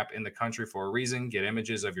ticketing app in the country for a reason. Get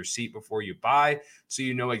images of your seat before you buy so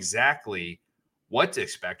you know exactly what to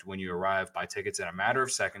expect when you arrive. Buy tickets in a matter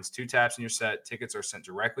of seconds. 2 taps and you're set. Tickets are sent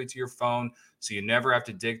directly to your phone, so you never have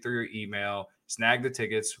to dig through your email. Snag the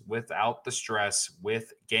tickets without the stress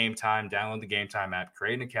with Game Time. Download the Game Time app,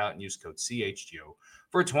 create an account, and use code CHGO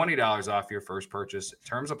for $20 off your first purchase.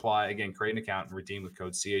 Terms apply. Again, create an account and redeem with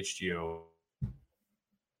code CHGO.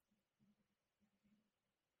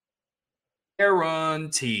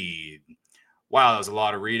 Guaranteed. Wow, that was a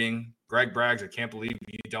lot of reading. Greg Braggs, I can't believe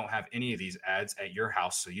you don't have any of these ads at your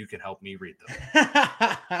house so you can help me read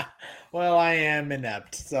them. Well, I am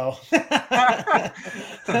inept, so.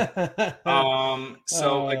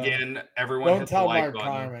 Again, everyone don't hit tell the like Mark button.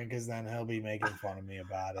 Carmen, because then he'll be making fun of me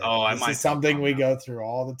about it. Oh, this is something we go through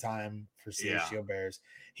all the time for CHGO Bears.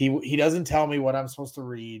 He doesn't tell me what I'm supposed to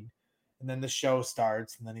read, and then the show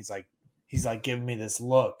starts, and then he's like giving me this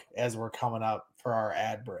look as we're coming up for our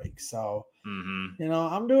ad break. So,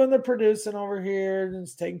 I'm doing the producing over here, and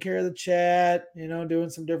just taking care of the chat, doing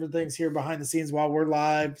some different things here behind the scenes while we're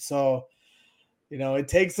live. So, it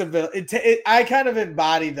takes a village. I kind of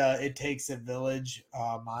embody the "it takes a village"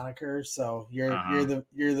 moniker. So you're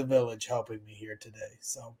the village helping me here today.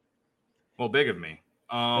 So, well, big of me.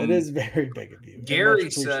 It is very big of you. Gary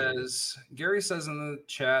says in the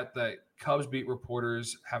chat that Cubs beat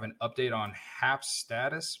reporters have an update on Hap's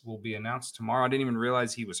status will be announced tomorrow. I didn't even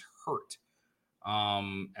realize he was hurt.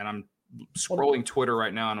 And I'm scrolling Twitter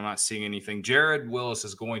right now and I'm not seeing anything. Jared Willis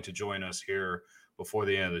is going to join us here before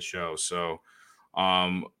the end of the show. So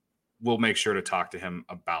we'll make sure to talk to him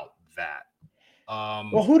about that.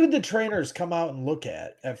 Well, who did the trainers come out and look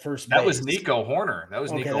at first base? That was Nico Horner.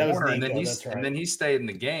 And then he stayed in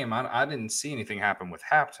the game. I didn't see anything happen with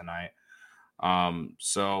Hap tonight.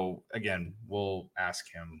 So again, we'll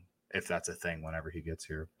ask him if that's a thing whenever he gets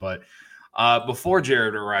here. But before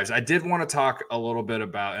Jared arrives, I did want to talk a little bit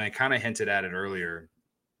about, and I kind of hinted at it earlier.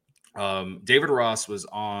 David Ross was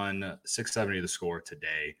on 670 The Score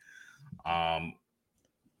today.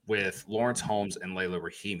 With Lawrence Holmes and Layla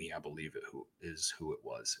Rahimi, I believe who it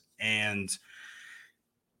was. And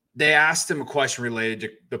they asked him a question related to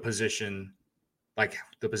the position, like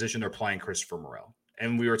the position they're playing Christopher Morel.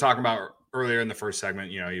 And we were talking about earlier in the first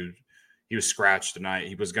segment, he was scratched tonight.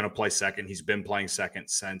 He was going to play second. He's been playing second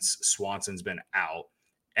since Swanson's been out.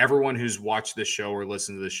 Everyone who's watched this show or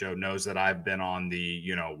listened to the show knows that I've been on the,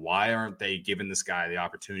 why aren't they giving this guy the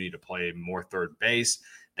opportunity to play more third base?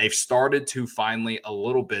 They've started to finally a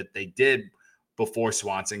little bit. They did before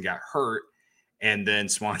Swanson got hurt, and then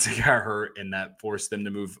Swanson got hurt, and that forced them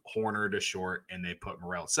to move Horner to short, and they put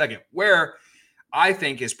Morel second, where I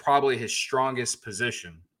think is probably his strongest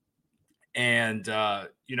position. And, I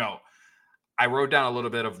wrote down a little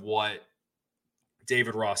bit of what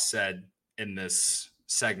David Ross said in this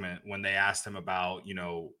segment when they asked him about,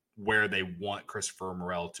 where they want Christopher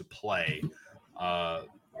Morel to play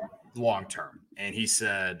long term. And he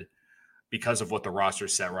said, because of what the roster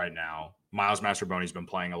is set right now, Miles Mastrobuoni's been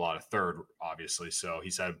playing a lot of third, obviously. So he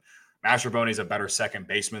said Mastrobuoni's a better second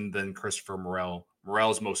baseman than Christopher Morel.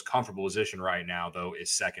 Morel's most comfortable position right now, though,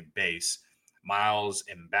 is second base. Miles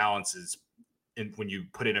imbalances, and when you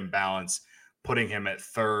put it in balance, putting him at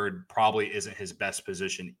third probably isn't his best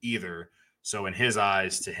position either. So in his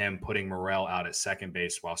eyes, to him, putting Morel out at second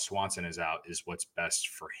base while Swanson is out is what's best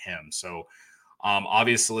for him. So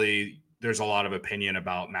obviously, there's a lot of opinion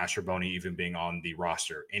about Mastrobuoni even being on the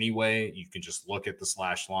roster anyway. You can just look at the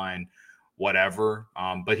slash line, whatever.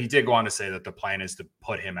 But he did go on to say that the plan is to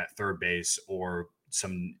put him at third base or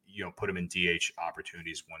put him in DH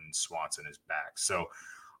opportunities when Swanson is back. So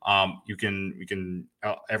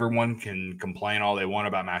everyone can complain all they want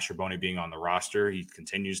about Mastrobuoni being on the roster. He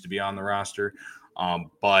continues to be on the roster.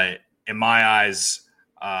 But in my eyes,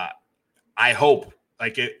 I hope,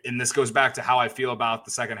 and this goes back to how I feel about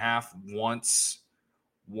the second half. Once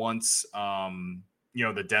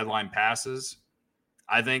the deadline passes,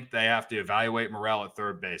 I think they have to evaluate Morel at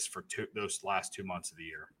third base for those last 2 months of the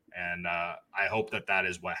year. And I hope that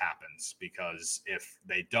is what happens, because if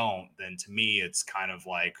they don't, then to me, it's kind of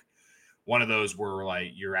like one of those where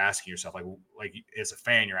you're asking yourself, like as a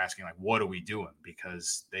fan, you're asking, what are we doing?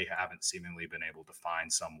 Because they haven't seemingly been able to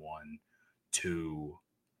find someone to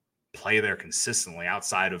play there consistently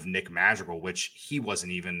outside of Nick Madrigal, which he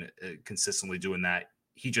wasn't even consistently doing that.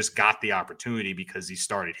 He just got the opportunity because he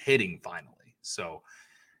started hitting finally. So,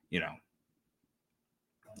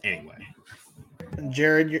 anyway.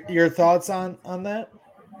 Jared, your thoughts on that?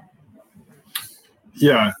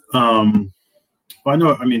 Yeah.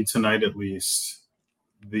 Tonight at least,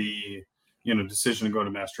 the decision to go to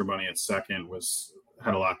Mastrobuoni at second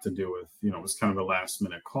had a lot to do with, it was kind of a last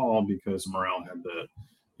minute call because Morel had the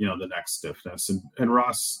neck stiffness. And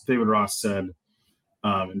David Ross said,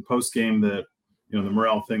 in post game that, the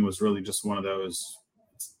Morel thing was really just one of those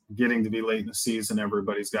getting to be late in the season.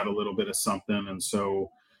 Everybody's got a little bit of something. And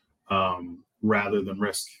so rather than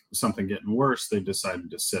risk something getting worse, they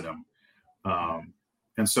decided to sit him.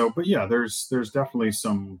 And so, but yeah, there's definitely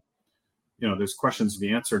some, there's questions to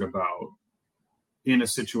be answered about in a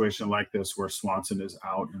situation like this where Swanson is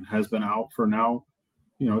out and has been out for now,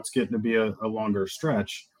 it's getting to be a longer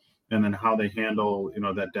stretch. And then how they handle,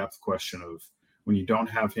 that depth question of when you don't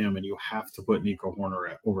have him and you have to put Nico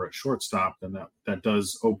Horner over at shortstop, then that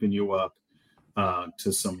does open you up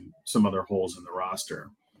to some other holes in the roster.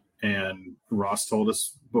 And Ross told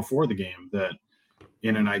us before the game that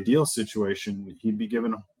in an ideal situation, he'd be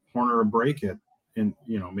giving Horner a break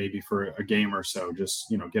maybe for a game or so,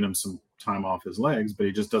 just, get him some time off his legs, but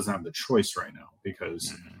he just doesn't have the choice right now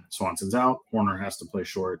because Swanson's out, Horner has to play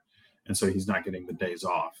short. And so he's not getting the days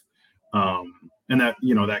off. And that,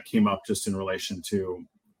 that came up just in relation to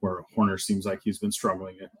where Horner seems like he's been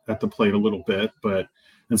struggling at the plate a little bit,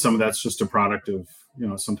 and some of that's just a product of,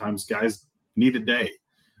 sometimes guys need a day.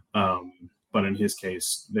 But in his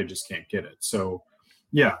case, they just can't get it. So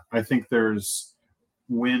yeah, I think there's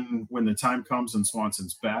when the time comes and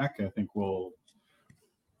Swanson's back, I think we'll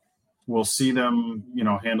see them,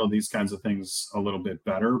 handle these kinds of things a little bit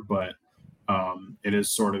better, but it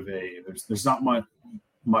is sort of there's not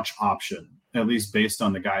much option, at least based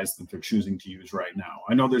on the guys that they're choosing to use right now.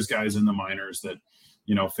 I know there's guys in the minors that,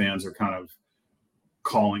 fans are kind of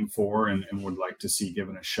calling for and would like to see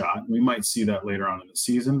given a shot. We might see that later on in the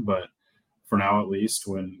season, but for now, at least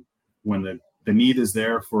when the need is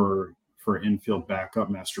there for infield backup,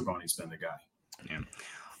 Mastrobuoni's been the guy. Yeah.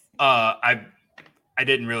 I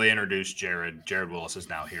didn't really introduce Jared. Jared Willis is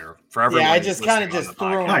now here. For everyone, I just kind of just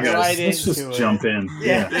threw him right let's into just jump in.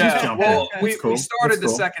 We started the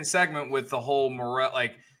second segment with the whole Morel.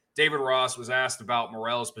 Like David Ross was asked about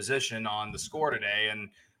Morel's position on the score today, and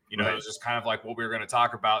it was just kind of like what we were going to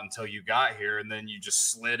talk about until you got here, and then you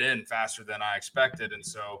just slid in faster than I expected, and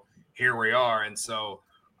so here we are. And so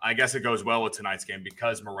I guess it goes well with tonight's game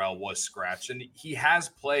because Morel was scratched, and he has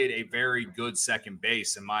played a very good second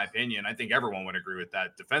base, in my opinion. I think everyone would agree with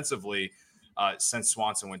that. Defensively, since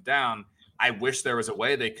Swanson went down, I wish there was a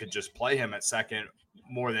way they could just play him at second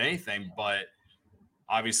more than anything, but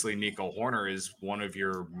obviously Nico Horner is one of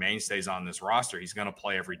your mainstays on this roster. He's going to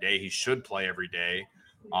play every day. He should play every day,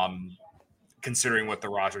 considering what the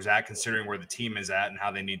roster's at, considering where the team is at and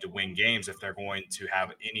how they need to win games if they're going to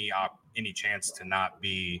have any chance to not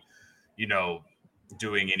be,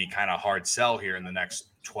 doing any kind of hard sell here in the next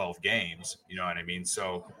 12 games. You know what I mean?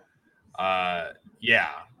 So, I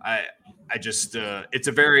just, it's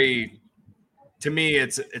a very, to me,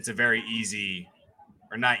 it's a very easy,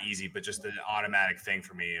 or not easy, but just an automatic thing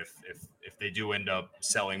for me. If they do end up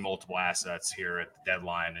selling multiple assets here at the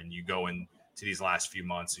deadline and you go into these last few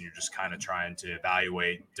months and you're just kind of trying to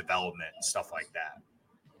evaluate development and stuff like that.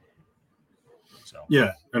 So,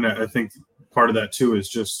 yeah. And I think part of that too is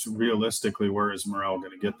just realistically, where is Morel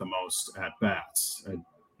going to get the most at bats?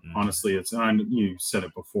 Honestly, you said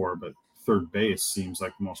it before, but third base seems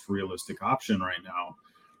like the most realistic option right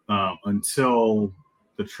now until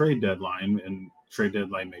the trade deadline, and trade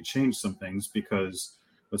deadline may change some things because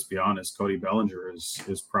let's be honest, Cody Bellinger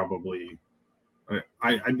is probably,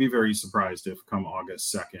 I'd be very surprised if come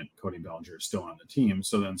August 2nd, Cody Bellinger is still on the team.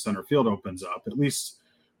 So then center field opens up, at least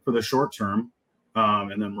for the short term.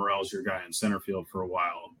 And then Morel's your guy in center field for a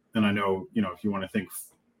while. And I know, if you want to think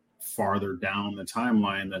farther down the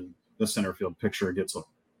timeline, then the center field picture gets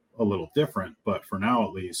a little different. But for now,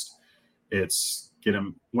 at least, it's get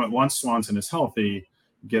him, once Swanson is healthy,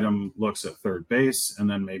 get him looks at third base, and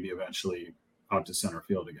then maybe eventually out to center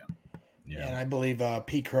field again. Yeah, and I believe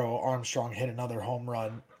Pete Crow Armstrong hit another home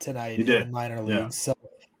run tonight in the minor leagues. Yeah.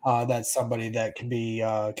 So that's somebody that can be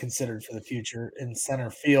considered for the future in center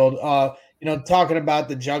field. Talking about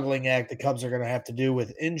the juggling act the Cubs are going to have to do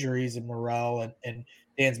with injuries in Morel and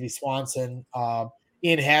Dansby Swanson.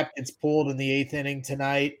 Ian Happ gets pulled in the 8th inning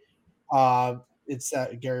tonight. It's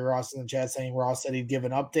Gary Ross in the chat saying Ross said he'd give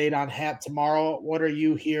an update on Happ tomorrow. What are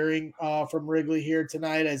you hearing from Wrigley here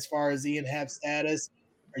tonight as far as Ian Happ's status?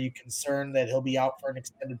 Are you concerned that he'll be out for an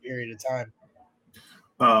extended period of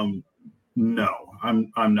time? No,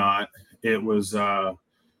 I'm not. It was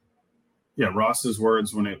Ross's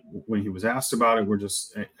words when he was asked about it were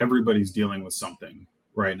just everybody's dealing with something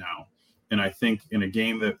right now. And I think in a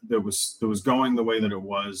game that was going the way that it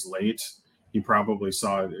was late, he probably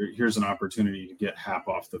saw here's an opportunity to get Happ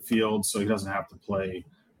off the field so he doesn't have to play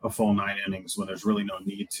a full 9 innings when there's really no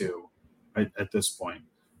need to at this point.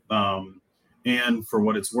 And for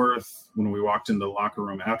what it's worth, when we walked into the locker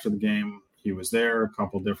room after the game, he was there. A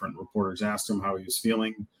couple different reporters asked him how he was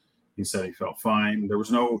feeling. He said he felt fine. There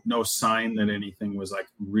was no sign that anything was like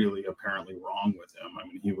really apparently wrong with him. I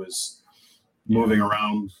mean, he was moving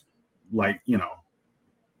around like, you know,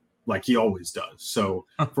 like he always does. So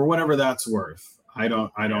for whatever that's worth, I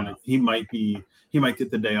don't, he might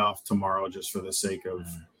get the day off tomorrow just for the sake of,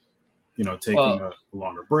 you know, taking a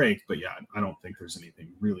longer break. But yeah, I don't think there's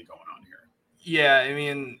anything really going on here. Yeah, I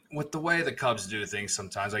mean, with the way the Cubs do things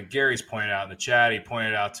sometimes, like Gary's pointed out in the chat, he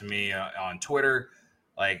pointed out to me on Twitter,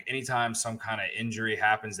 like anytime some kind of injury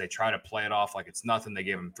happens, they try to play it off like it's nothing. They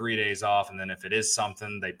give him 3 days off. And then if it is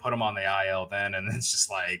something, they put him on the IL then. And it's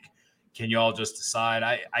just like, can you all just decide?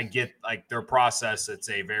 I get like their process. It's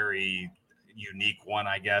a very unique one,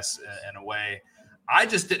 I guess, in a way. I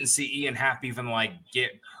just didn't see Ian Happ even like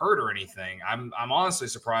get hurt or anything. I'm honestly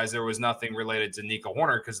surprised there was nothing related to Nico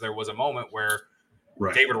Horner, because there was a moment where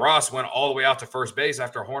David Ross went all the way out to first base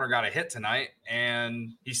after Horner got a hit tonight,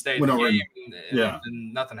 and he stayed in the game,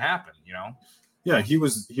 and nothing happened, you know? Yeah, he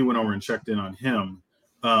went over and checked in on him.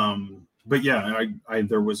 But yeah,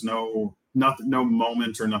 there was no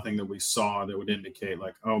moment or nothing that we saw that would indicate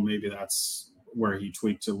like, oh, maybe that's where he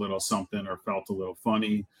tweaked a little something or felt a little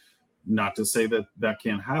funny. Not to say that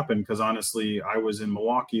can't happen, because honestly, I was in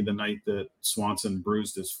Milwaukee the night that Swanson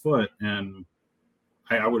bruised his foot, and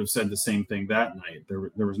I would have said the same thing that night.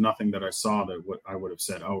 There was nothing that I saw that what I would have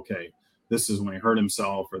said, okay, this is when he hurt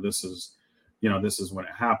himself, or this is when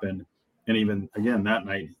it happened. And even again that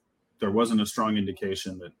night, there wasn't a strong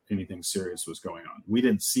indication that anything serious was going on. We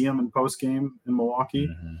didn't see him in post game in Milwaukee.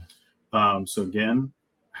 So again,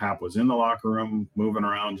 Happ was in the locker room, moving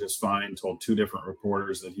around just fine, told 2 different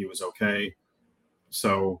reporters that he was okay.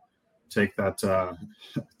 So take that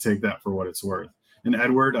for what it's worth. And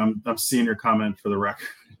Edward, I'm seeing your comment for the record.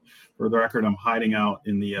 For the record, I'm hiding out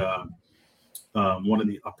in the one of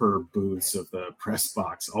the upper booths of the press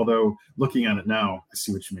box. Although looking at it now, I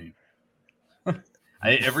see what you mean.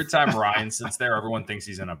 Every time Ryan sits there, everyone thinks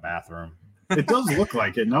he's in a bathroom. It does look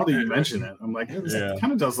like it. Now that you mention it, I'm like, it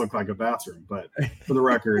kind of does look like a bathroom. But for the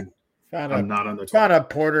record, I'm not on the top. Found a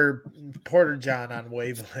Porter John on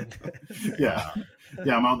Waveland. Yeah,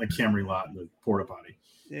 I'm out in the Camry lot in the porta potty.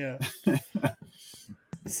 Yeah.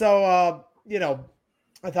 So, you know,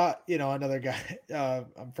 I thought, you know, another guy,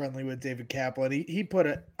 I'm friendly with David Kaplan. He put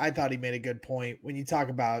it, I thought he made a good point when you talk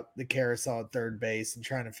about the carousel at third base and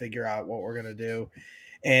trying to figure out what we're going to do.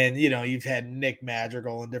 And, you know, you've had Nick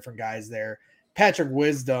Madrigal and different guys there. Patrick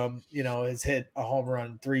Wisdom, you know, has hit a home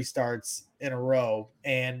run 3 starts in a row.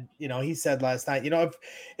 And, you know, he said last night, you know,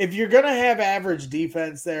 if you're going to have average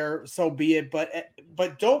defense there, so be it.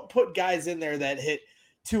 But don't put guys in there that hit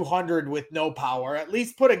 200 with no power. At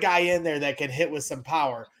least put a guy in there that can hit with some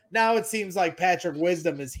power. Now it seems like Patrick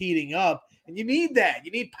Wisdom is heating up, and you need that.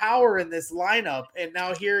 You need power in this lineup. And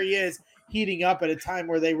now here he is heating up at a time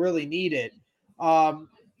where they really need it.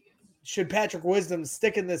 Should Patrick Wisdom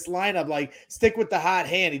stick in this lineup? Like, stick with the hot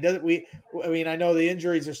hand. He doesn't. I mean, I know the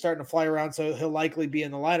injuries are starting to fly around, so he'll likely be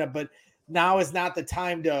in the lineup. But now is not the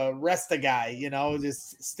time to rest the guy. You know,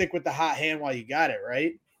 just stick with the hot hand while you got it,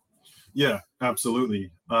 right? Yeah,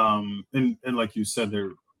 absolutely. And like you said,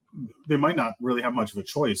 they might not really have much of a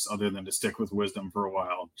choice other than to stick with Wisdom for a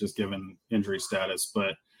while, just given injury status.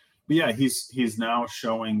 But yeah, he's now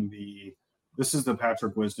showing this is the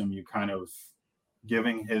Patrick Wisdom you kind of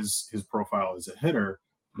giving his profile as a hitter.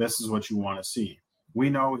 This is what you want to see.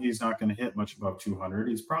 We know he's not going to hit much above 200.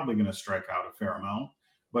 He's probably going to strike out a fair amount,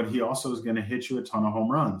 but he also is going to hit you a ton of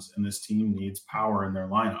home runs. And this team needs power in their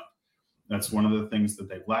lineup. That's one of the things that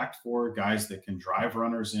they've lacked for, guys that can drive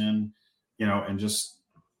runners in, you know, and just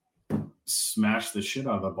smash the shit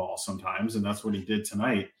out of the ball sometimes. And that's what he did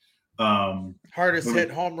tonight. Hardest hit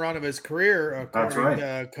home run of his career, according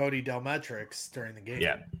to Cody Delmetrics during the game.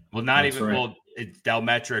 Yeah. Well, not that's even right. Well, it's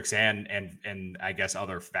Delmetrics and I guess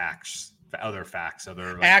other facts, like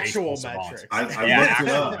actual metrics. I looked it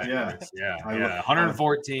up. Yeah.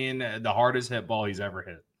 114, the hardest hit ball he's ever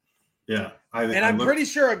hit. Yeah. I'm pretty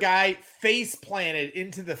sure a guy face planted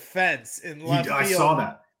into the fence in left field. I saw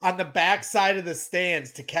that on the back side of the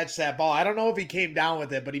stands to catch that ball. I don't know if he came down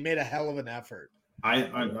with it, but he made a hell of an effort.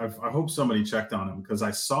 I hope somebody checked on him, because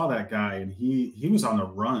I saw that guy and he was on the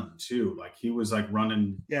run too. Like he was like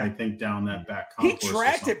running, I think, down that back concourse. He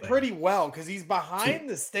tracked it pretty well because he's behind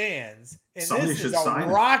the stands, and this is a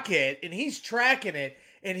rocket, and he's tracking it,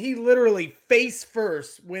 and he literally face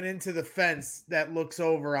first went into the fence that looks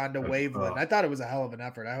over onto Waveland. I thought it was a hell of an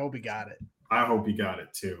effort. I hope he got it. I hope he got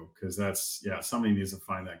it too, because somebody needs to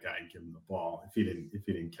find that guy and give him the ball if he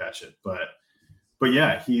didn't catch it. But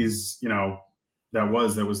yeah, he's, you know, that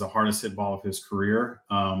was the hardest hit ball of his career.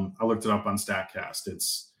 I looked it up on StatCast.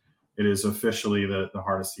 It is officially the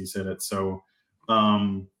hardest he's hit it. So,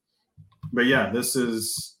 but yeah, this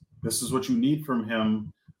is what you need from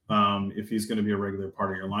him. If he's going to be a regular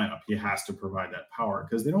part of your lineup, he has to provide that power,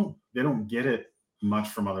 because they don't get it much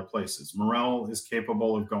from other places. Morel is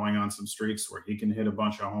capable of going on some streaks where he can hit a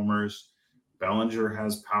bunch of homers. Bellinger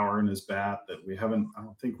has power in his bat that I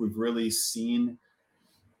don't think we've really seen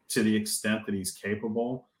to the extent that he's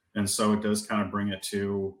capable. And so it does kind of bring it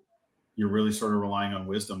to, you're really sort of relying on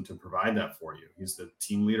wisdom to provide that for you. He's the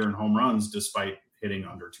team leader in home runs despite hitting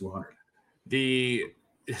under 200.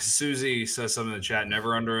 Susie says something in the chat: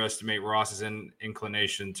 never underestimate Ross's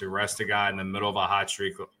inclination to rest a guy in the middle of a hot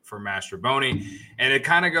streak for Mastrobuoni. And it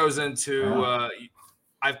kind of goes into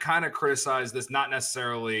I've kind of criticized this, not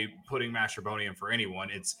necessarily putting Mastrobuoni in for anyone.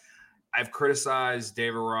 I've criticized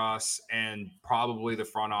David Ross and probably the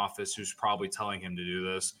front office, who's probably telling him to do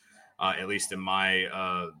this, at least in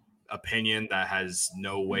my opinion. That has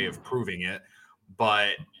no way of proving it.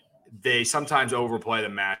 But they sometimes overplay the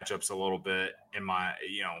matchups a little bit.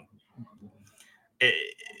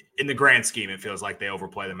 In the grand scheme, it feels like they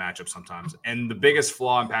overplay the matchup sometimes. And the biggest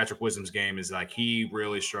flaw in Patrick Wisdom's game is like he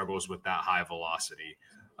really struggles with that high velocity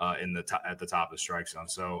at the top of the strike zone.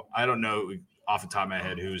 So I don't know off the top of my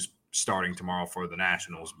head who's starting tomorrow for the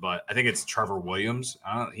Nationals, but I think it's Trevor Williams.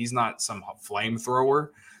 He's not some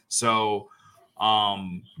flamethrower. So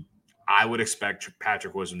I would expect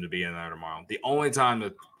Patrick Wisdom to be in there tomorrow. The only time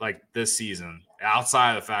that, like this season,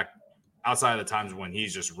 outside of the times when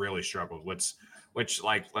he's just really struggled, which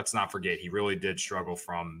like, let's not forget, he really did struggle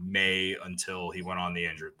from May until he went on the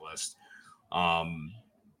injured list.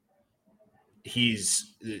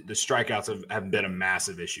 The strikeouts have been a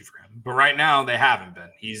massive issue for him, but right now they haven't been.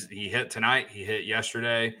 He hit tonight, he hit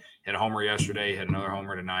yesterday, hit a homer yesterday, hit another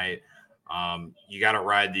homer tonight. You got to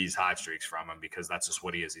ride these hot streaks from him, because that's just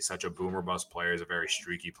what he is. He's such a boomer bust player. He's a very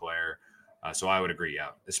streaky player. So I would agree. Yeah.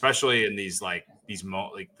 Especially in these, like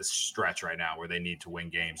the stretch right now where they need to win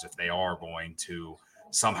games if they are going to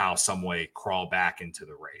somehow, some way crawl back into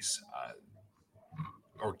the race,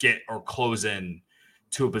 or close in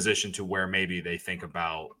to a position to where maybe they think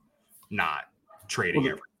about not trading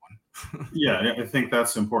everyone. Yeah, I think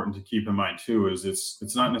that's important to keep in mind too, is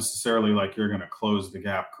it's not necessarily like you're going to close the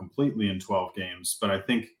gap completely in 12 games, but I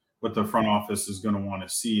think what the front office is going to want to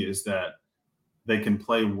see is that they can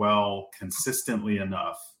play well consistently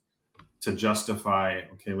enough to justify,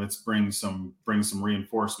 okay, let's bring some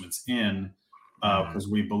reinforcements in, because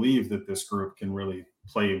we believe that this group can really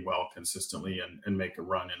play well consistently and make a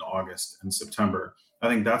run in August and September. I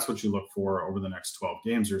think that's what you look for over the next 12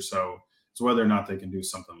 games or so. So whether or not they can do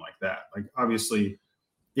something like that. Like, obviously,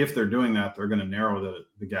 if they're doing that, they're going to narrow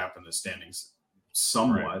the gap in the standings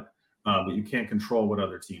somewhat, right. But you can't control what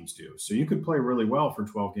other teams do. So you could play really well for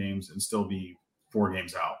 12 games and still be 4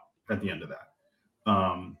 games out at the end of that.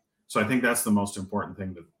 So I think that's the most important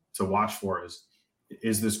thing to watch for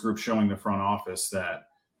is this group showing the front office that,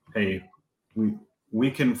 hey, we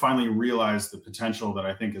can finally realize the potential that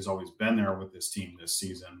I think has always been there with this team this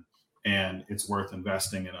season. And it's worth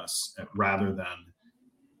investing in us rather than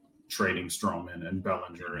trading Stroman and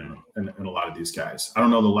Bellinger and a lot of these guys. I don't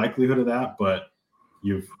know the likelihood of that, but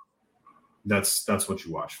that's what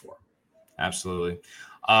you watch for. Absolutely.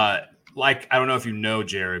 I don't know if you know,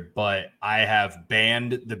 Jared, but I have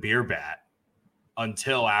banned the beer bat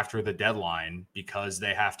until after the deadline because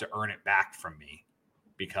they have to earn it back from me,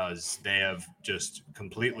 because they have just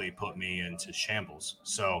completely put me into shambles.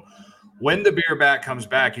 So when the beer bat comes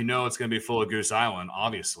back, it's going to be full of Goose Island.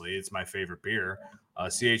 Obviously, it's my favorite beer.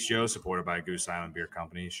 CHGO, supported by Goose Island Beer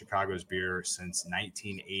Company, Chicago's beer since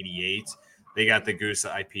 1988. They got the Goose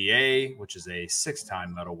IPA, which is a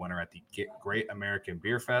 6-time medal winner at the Great American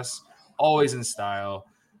Beer Fest, always in style.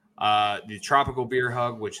 The Tropical Beer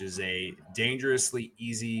Hug, which is a dangerously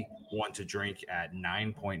easy one to drink at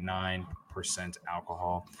 9.9%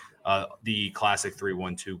 alcohol. The classic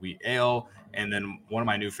 312 wheat ale, and then one of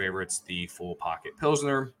my new favorites, the Full Pocket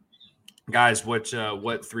Pilsner. Guys, what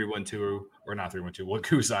 312 or not 312? What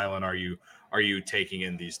Goose Island are you taking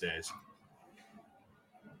in these days?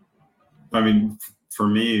 I mean, for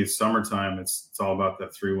me, summertime, it's all about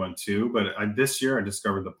that 312. But this year I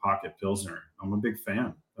discovered the Pocket Pilsner. I'm a big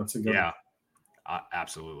fan. That's a good one.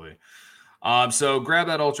 Absolutely. So grab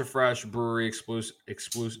that ultra fresh brewery exclusive.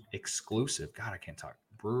 God, I can't talk.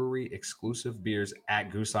 Brewery exclusive beers at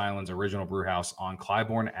Goose Island's original brew house on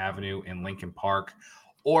Clybourne Avenue in Lincoln Park,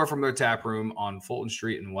 or from their tap room on Fulton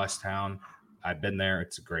Street in Westtown. I've been there.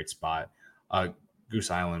 It's a great spot.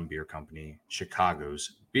 Goose Island Beer Company,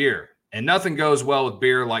 Chicago's beer. And nothing goes well with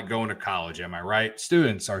beer like going to college, am I right?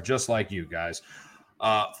 Students are just like you guys.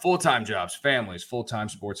 Full-time jobs, families, full-time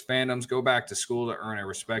sports fandoms go back to school to earn a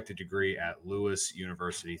respected degree at Lewis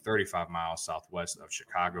University, 35 miles southwest of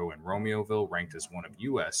Chicago in Romeoville, ranked as one of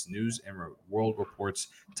U.S. News and World Report's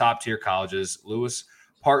top-tier colleges. Lewis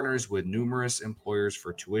partners with numerous employers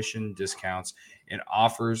for tuition discounts and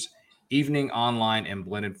offers evening, online, and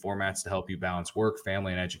blended formats to help you balance work,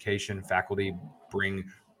 family, and education.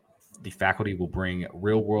 The faculty will bring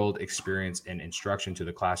real-world experience and instruction to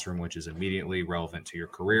the classroom, which is immediately relevant to your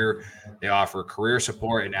career. They offer career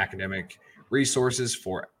support and academic resources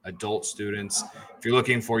for adult students. If you're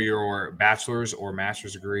looking for your bachelor's or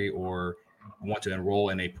master's degree or want to enroll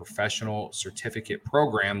in a professional certificate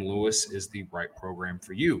program, Lewis is the right program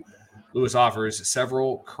for you. Lewis offers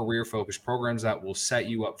several career-focused programs that will set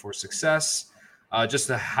you up for success. Just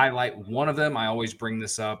to highlight one of them, I always bring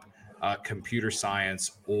this up, computer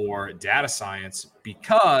science or data science,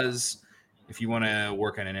 because if you want to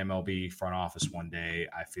work in an MLB front office one day,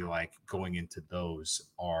 I feel like going into those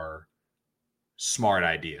are smart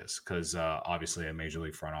ideas, because obviously a major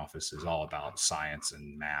league front office is all about science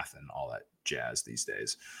and math and all that jazz these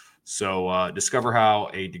days. So discover how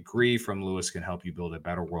a degree from Lewis can help you build a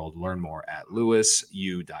better world. Learn more at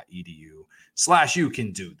lewisu.edu/you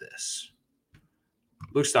can do this.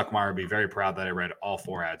 Luke Stuckmeyer would be very proud that I read all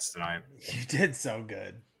 4 ads tonight. You did so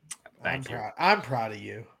good. Thank you. I'm proud of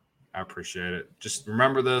you. I appreciate it. Just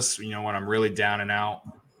remember this, when I'm really down and out,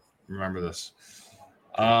 remember this.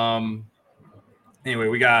 Anyway,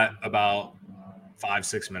 we got about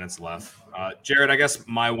 5-6 minutes left. Jared, I guess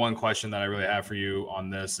my one question that I really have for you on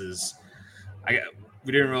this is,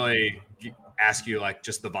 we didn't really ask you like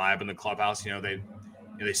just the vibe in the clubhouse. They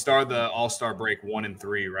started the All-Star break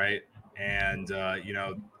 1-3, right? And,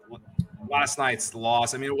 last night's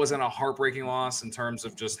loss, it wasn't a heartbreaking loss in terms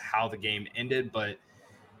of just how the game ended, but,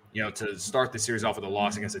 to start the series off with a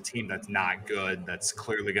loss against a team that's not good, that's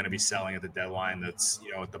clearly going to be selling at the deadline, that's,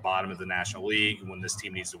 at the bottom of the National League when this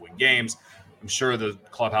team needs to win games. I'm sure the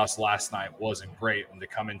clubhouse last night wasn't great. And to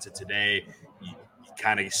come into today, you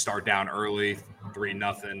kind of start down early,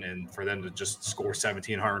 3-0, and for them to just score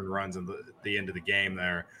 1,700 runs at the end of the game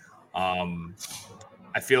there,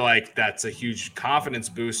 I feel like that's a huge confidence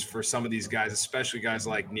boost for some of these guys, especially guys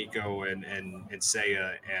like Nico and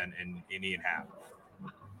Seiya and Ian Happ.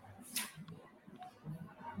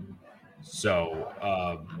 So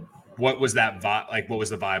what was that vibe like? What was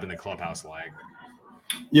the vibe in the clubhouse like?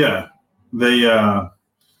 Yeah, they,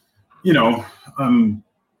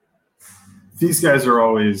 these guys are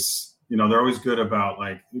always, they're always good about,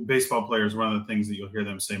 like, baseball players. One of the things that you'll hear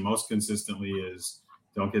them say most consistently is,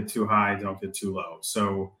 don't get too high, don't get too low.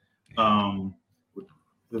 So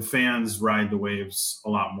the fans ride the waves a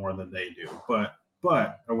lot more than they do.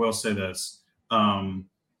 But I will say this,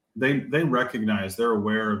 they recognize, they're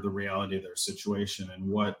aware of the reality of their situation and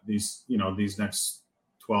what these next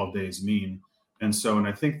 12 days mean. And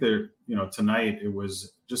I think that, tonight it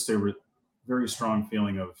was just a very strong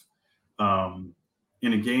feeling of,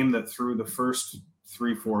 in a game that through the first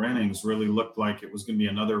 3-4 innings really looked like it was going to be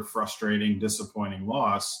another frustrating, disappointing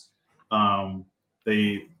loss.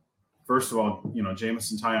 They, first of all,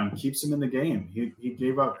 Jamison Taillon keeps him in the game. He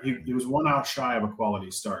gave up. He was 1 out shy of a quality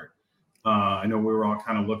start. I know we were all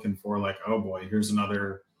kind of looking for, like, oh boy, here's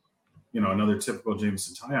another typical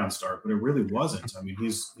Jamison Taillon start, but it really wasn't.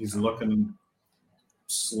 He's looking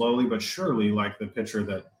slowly but surely like the pitcher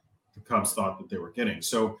that the Cubs thought that they were getting.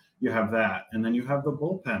 So you have that, and then you have the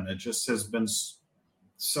bullpen that just has been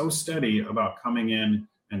so steady about coming in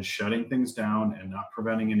and shutting things down and not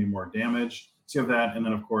preventing any more damage. So you have that, and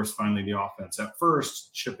then of course finally the offense, at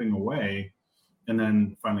first chipping away and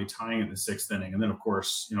then finally tying it in the 6th inning, and then of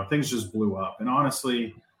course things just blew up. And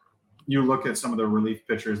honestly, you look at some of the relief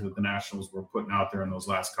pitchers that the Nationals were putting out there in those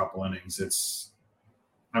last couple innings,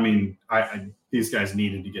 these guys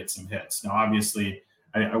needed to get some hits. Now obviously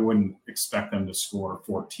I wouldn't expect them to score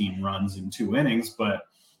 14 runs in 2 innings, but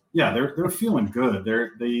yeah, they're feeling good.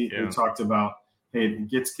 They talked about, hey, it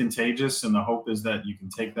gets contagious, and the hope is that you can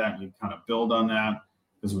take that and you kind of build on that,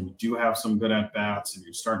 because when you do have some good at bats and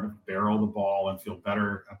you're starting to barrel the ball and feel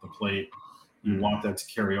better at the plate, you want that to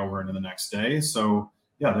carry over into the next day. So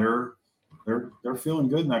yeah, they're feeling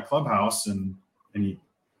good in that clubhouse, and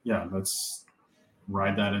let's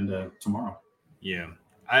ride that into tomorrow. Yeah,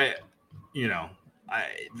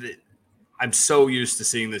 I'm so used to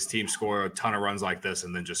seeing this team score a ton of runs like this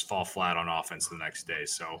and then just fall flat on offense the next day.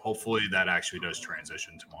 So hopefully that actually does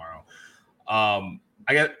transition tomorrow.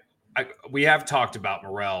 We have talked about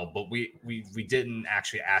Morel, but we didn't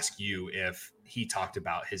actually ask you if he talked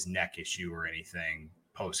about his neck issue or anything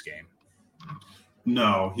post game.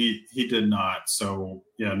 No, he did not. So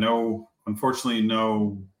yeah, unfortunately,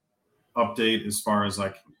 no update as far as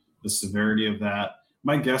like the severity of that.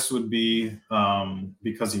 My guess would be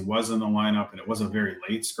because he was in the lineup and it was a very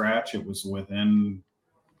late scratch. It was within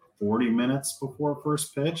 40 minutes before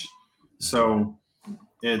first pitch. So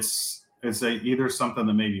it's either something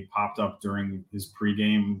that maybe popped up during his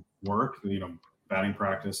pregame work, batting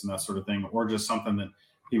practice and that sort of thing, or just something that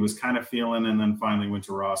he was kind of feeling and then finally went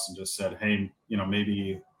to Ross and just said, hey,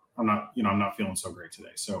 maybe I'm not feeling so great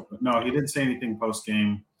today. So, but no, he didn't say anything post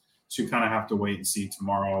game. So you kind of have to wait and see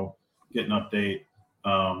tomorrow, get an update.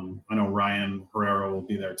 I know Ryan Herrera will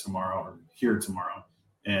be there tomorrow,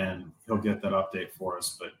 and he'll get that update for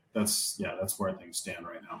us. But that's where things stand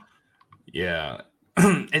right now. Yeah,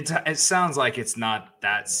 it sounds like it's not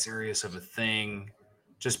that serious of a thing,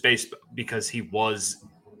 just because he was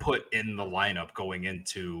put in the lineup going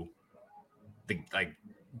into the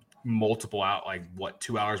multiple out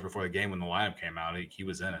 2 hours before the game when the lineup came out. He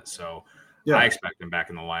was in it, so. Yeah. I expect him back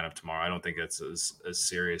in the lineup tomorrow. I don't think it's a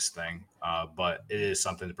serious thing, but it is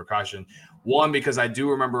something to precaution. One, because I do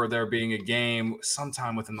remember there being a game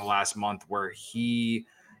sometime within the last month where he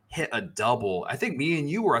hit a double. I think me and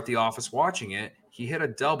you were at the office watching it. He hit a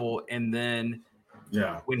double, and then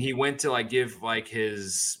when he went to give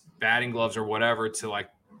his batting gloves or whatever to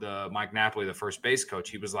the Mike Napoli, the first base coach,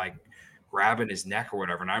 he was grabbing his neck or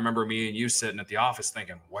whatever. And I remember me and you sitting at the office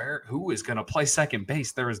thinking, who is going to play second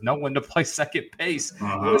base? There is no one to play second base.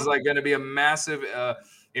 Uh-huh. It was going to be a massive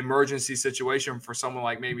emergency situation for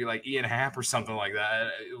someone maybe Ian Happ or something like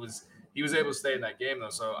that. He was able to stay in that game though.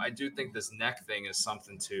 So I do think this neck thing is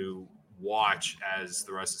something to watch as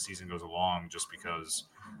the rest of the season goes along, just because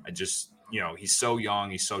he's so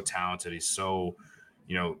young, he's so talented, he's so,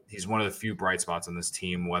 he's one of the few bright spots on this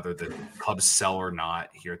team, whether the Cubs sell or not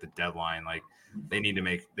here at the deadline. They need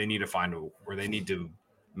to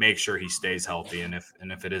make sure he stays healthy. And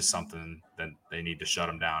if it is something, then they need to shut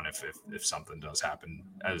him down if something does happen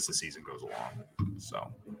as the season goes along.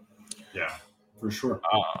 So, yeah, for sure.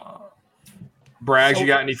 Braggs, you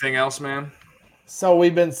got anything else, man? So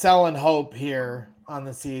we've been selling hope here on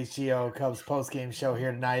the CHGO Cubs postgame show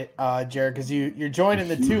here tonight, Jared, because you're joining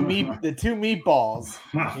the two meatballs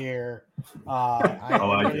here.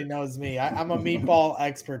 Everybody knows me. I'm a meatball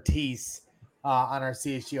expertise on our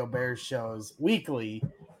CHGO Bears shows, weekly,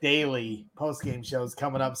 daily postgame shows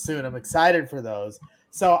coming up soon. I'm excited for those.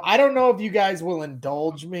 So I don't know if you guys will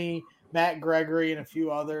indulge me. Matt Gregory and a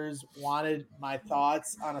few others wanted my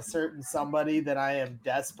thoughts on a certain somebody that I am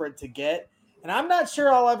desperate to get. And I'm not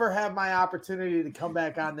sure I'll ever have my opportunity to come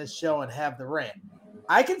back on this show and have the rant.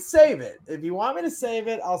 I can save it. If you want me to save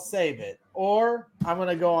it, I'll save it. Or I'm going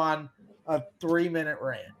to go on a 3-minute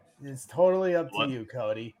rant. It's totally up to you,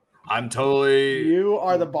 Cody. You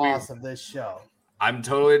are the boss of this show. I'm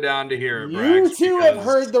totally down to hear it, You two have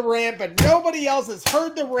heard the rant, but nobody else has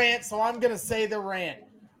heard the rant, so I'm going to say the rant.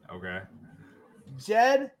 Okay.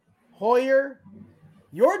 Jed Hoyer,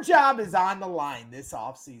 your job is on the line this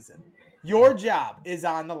offseason. Your job is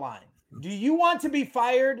on the line. Do you want to be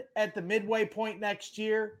fired at the midway point next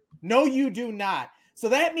year? No, you do not. So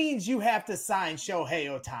that means you have to sign Shohei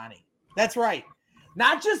Ohtani. That's right.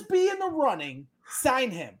 Not just be in the running,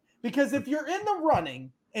 sign him. Because if you're in the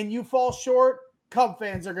running and you fall short, Cub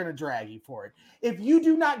fans are going to drag you for it. If you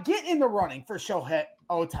do not get in the running for Shohei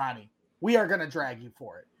Ohtani, we are going to drag you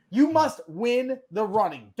for it. You must win the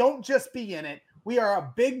running. Don't just be in it. We are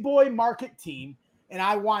a big boy market team. And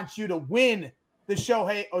I want you to win the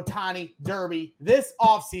Shohei Ohtani Derby this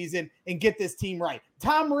offseason and get this team right.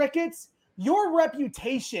 Tom Ricketts, your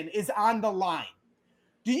reputation is on the line.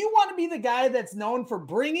 Do you want to be the guy that's known for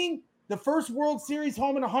bringing the first World Series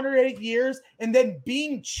home in 108 years and then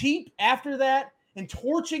being cheap after that and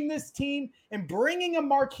torching this team and bringing a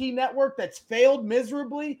marquee network that's failed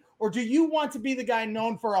miserably? Or do you want to be the guy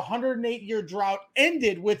known for a 108-year drought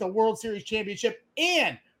ended with a World Series championship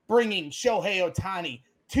and bringing Shohei Ohtani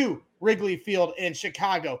to Wrigley Field in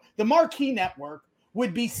Chicago? The marquee network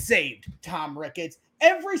would be saved, Tom Ricketts.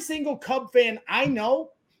 Every single Cub fan I know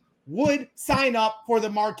would sign up for the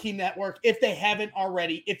marquee network if they haven't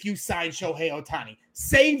already, if you sign Shohei Ohtani.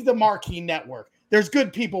 Save the marquee network. There's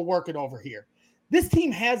good people working over here. This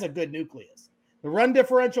team has a good nucleus. The run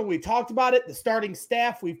differential, we talked about it. The starting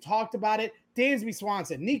staff, we've talked about it. Dansby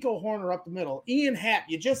Swanson, Nico Horner up the middle. Ian Happ,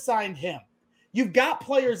 you just signed him. You've got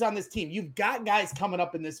players on this team. You've got guys coming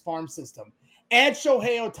up in this farm system. Add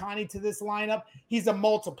Shohei Ohtani to this lineup. He's a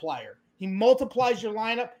multiplier. He multiplies your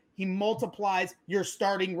lineup. He multiplies your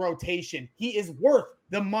starting rotation. He is worth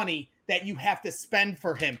the money that you have to spend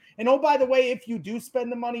for him. And oh, by the way, if you do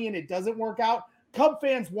spend the money and it doesn't work out, Cub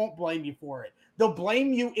fans won't blame you for it. They'll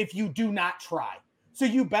blame you if you do not try. So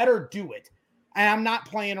you better do it. And I'm not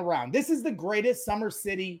playing around. This is the greatest summer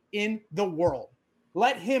city in the world.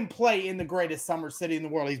 Let him play in the greatest summer city in the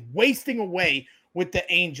world. He's wasting away with the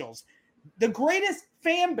Angels. The greatest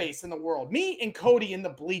fan base in the world. Me and Cody in the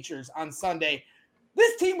bleachers on Sunday.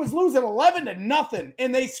 This team was losing 11-0,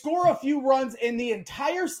 and they score a few runs, and the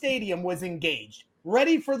entire stadium was engaged,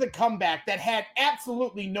 ready for the comeback that had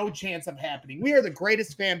absolutely no chance of happening. We are the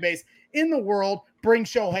greatest fan base in the world. Bring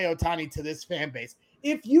Shohei Ohtani to this fan base.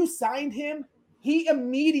 If you signed him, he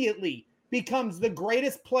immediately becomes the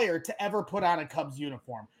greatest player to ever put on a Cubs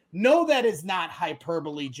uniform. No, that is not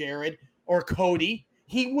hyperbole, Jared or Cody.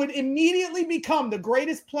 He would immediately become the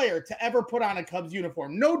greatest player to ever put on a Cubs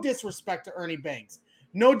uniform. No disrespect to Ernie Banks.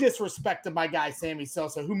 No disrespect to my guy, Sammy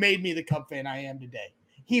Sosa, who made me the Cub fan I am today.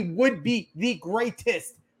 He would be the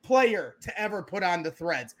greatest player to ever put on the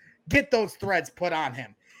threads. Get those threads put on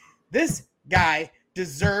him. This guy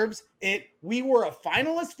deserves it. We were a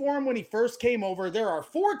finalist for him when he first came over. There are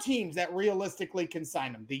 4 teams that realistically can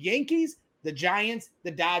sign him. The Yankees, the Giants,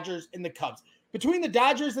 the Dodgers, and the Cubs. Between the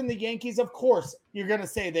Dodgers and the Yankees, of course, you're going to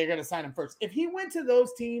say they're going to sign him first. If he went to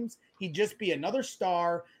those teams, he'd just be another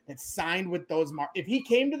star that signed with those. If he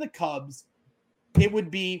came to the Cubs, it would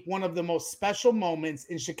be one of the most special moments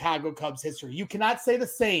in Chicago Cubs history. You cannot say the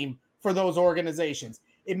same for those organizations.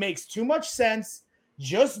 It makes too much sense.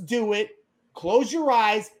 Just do it. Close your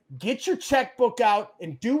eyes, get your checkbook out,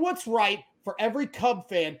 and do what's right for every Cub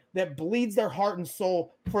fan that bleeds their heart and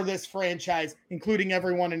soul for this franchise, including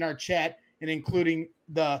everyone in our chat and including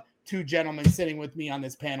the 2 gentlemen sitting with me on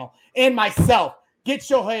this panel and myself. Get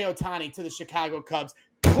Shohei Ohtani to the Chicago Cubs.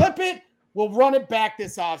 Clip it. We'll run it back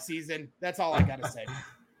this offseason. That's all I got to say.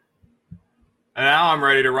 And now I'm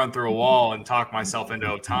ready to run through a wall and talk myself into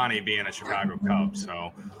Ohtani being a Chicago Cub.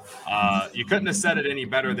 So you couldn't have said it any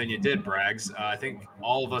better than you did, Braggs. I think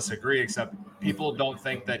all of us agree, except people don't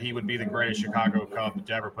think that he would be the greatest Chicago Cub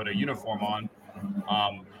to ever put a uniform on,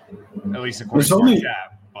 at least according to our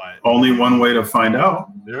chat. But only one way to find out.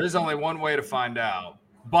 There is only one way to find out.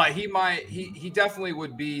 But he definitely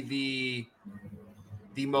would be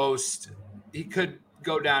the most – he could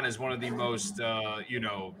go down as one of the most,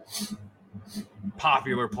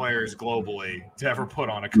 popular players globally to ever put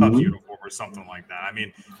on a Cubs uniform or something like that. I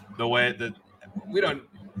mean, the way that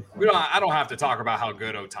I don't have to talk about how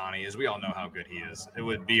good Ohtani is. We all know how good he is. It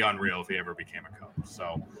would be unreal if he ever became a Cub.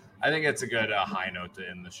 So I think it's a good high note to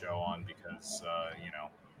end the show on because,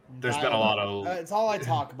 there's been a lot of. It's all I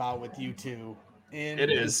talk about with you two.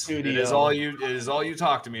 It is all you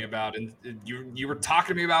talk to me about, and you were talking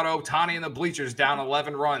to me about Ohtani and the bleachers down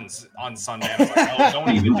 11 runs on Sunday. I was like, oh,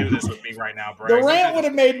 don't even do this with me right now, bro. The rant would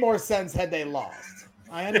have made more sense had they lost.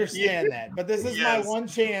 I understand that, but this is my one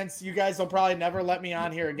chance. You guys will probably never let me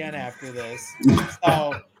on here again after this,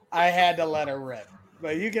 so I had to let her rip.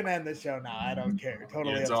 But you can end the show now. I don't care.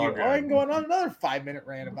 Totally up to you. Or I can go on another 5-minute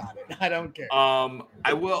rant about it. I don't care.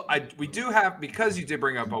 I will. We do have, because you did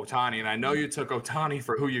bring up Ohtani, and I know you took Ohtani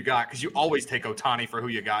for who you got, because you always take Ohtani for who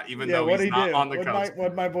you got, even though he's not on the Cubs.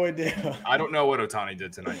 What'd my boy do? I don't know what Ohtani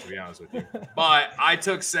did tonight, to be honest with you. But I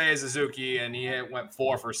took Seiya Suzuki, and he went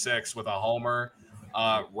 4 for 6 with a homer.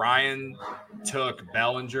 Ryan took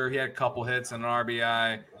Bellinger. He had a couple hits and an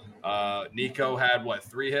RBI. Nico had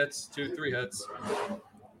 3 hits? 3 hits.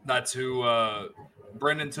 That's who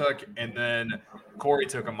Brendan took, and then Corey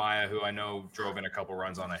took Amaya, who I know drove in a couple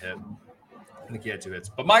runs on a hit. I think he had 2 hits,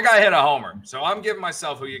 but my guy hit a homer, so I'm giving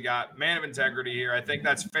myself who you got. Man of integrity here. I think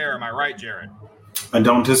that's fair. Am I right, Jared? I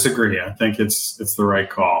don't disagree. I think it's the right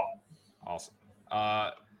call. Awesome.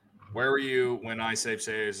 Where were you when I saved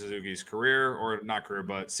Seiya Suzuki's career, or not career,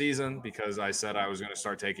 but season? Because I said I was going to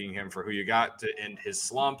start taking him for who you got to end his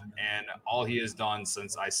slump, and all he has done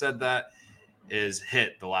since I said that is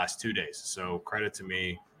hit the last 2 days. So credit to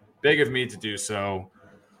me. Big of me to do so.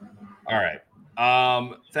 All right.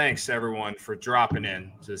 Thanks, everyone, for dropping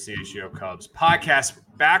in to the CHGO Cubs podcast.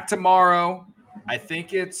 Back tomorrow. I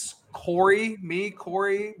think it's Corey.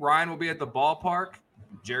 Ryan will be at the ballpark.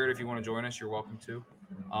 Jared, if you want to join us, you're welcome to.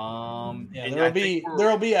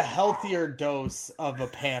 There'll be a healthier dose of a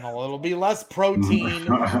panel. It'll be less protein,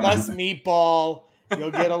 less meatball.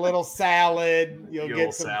 You'll get a little salad. You'll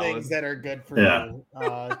get some things that are good for you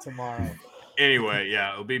tomorrow. Anyway,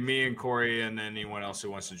 it'll be me and Corey and anyone else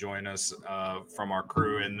who wants to join us from our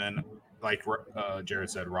crew. And then, like Jared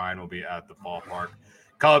said, Ryan will be at the ballpark.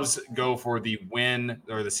 Cubs go for the win,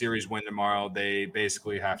 or the series win tomorrow. They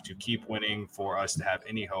basically have to keep winning for us to have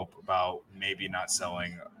any hope about maybe not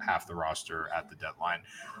selling half the roster at the deadline.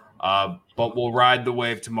 But we'll ride the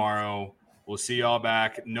wave tomorrow. We'll see y'all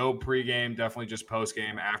back. No pregame, definitely just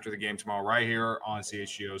postgame after the game tomorrow right here on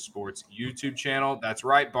CHGO Sports YouTube channel. That's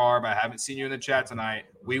right, Barb. I haven't seen you in the chat tonight.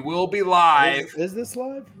 We will be live. Is this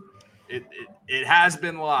live? It has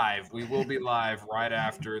been live. We will be live right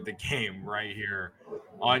after the game right here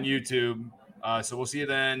on YouTube. So we'll see you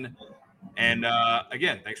then. And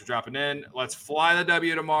again, thanks for dropping in. Let's fly the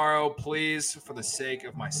W tomorrow, please, for the sake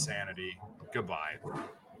of my sanity. Goodbye.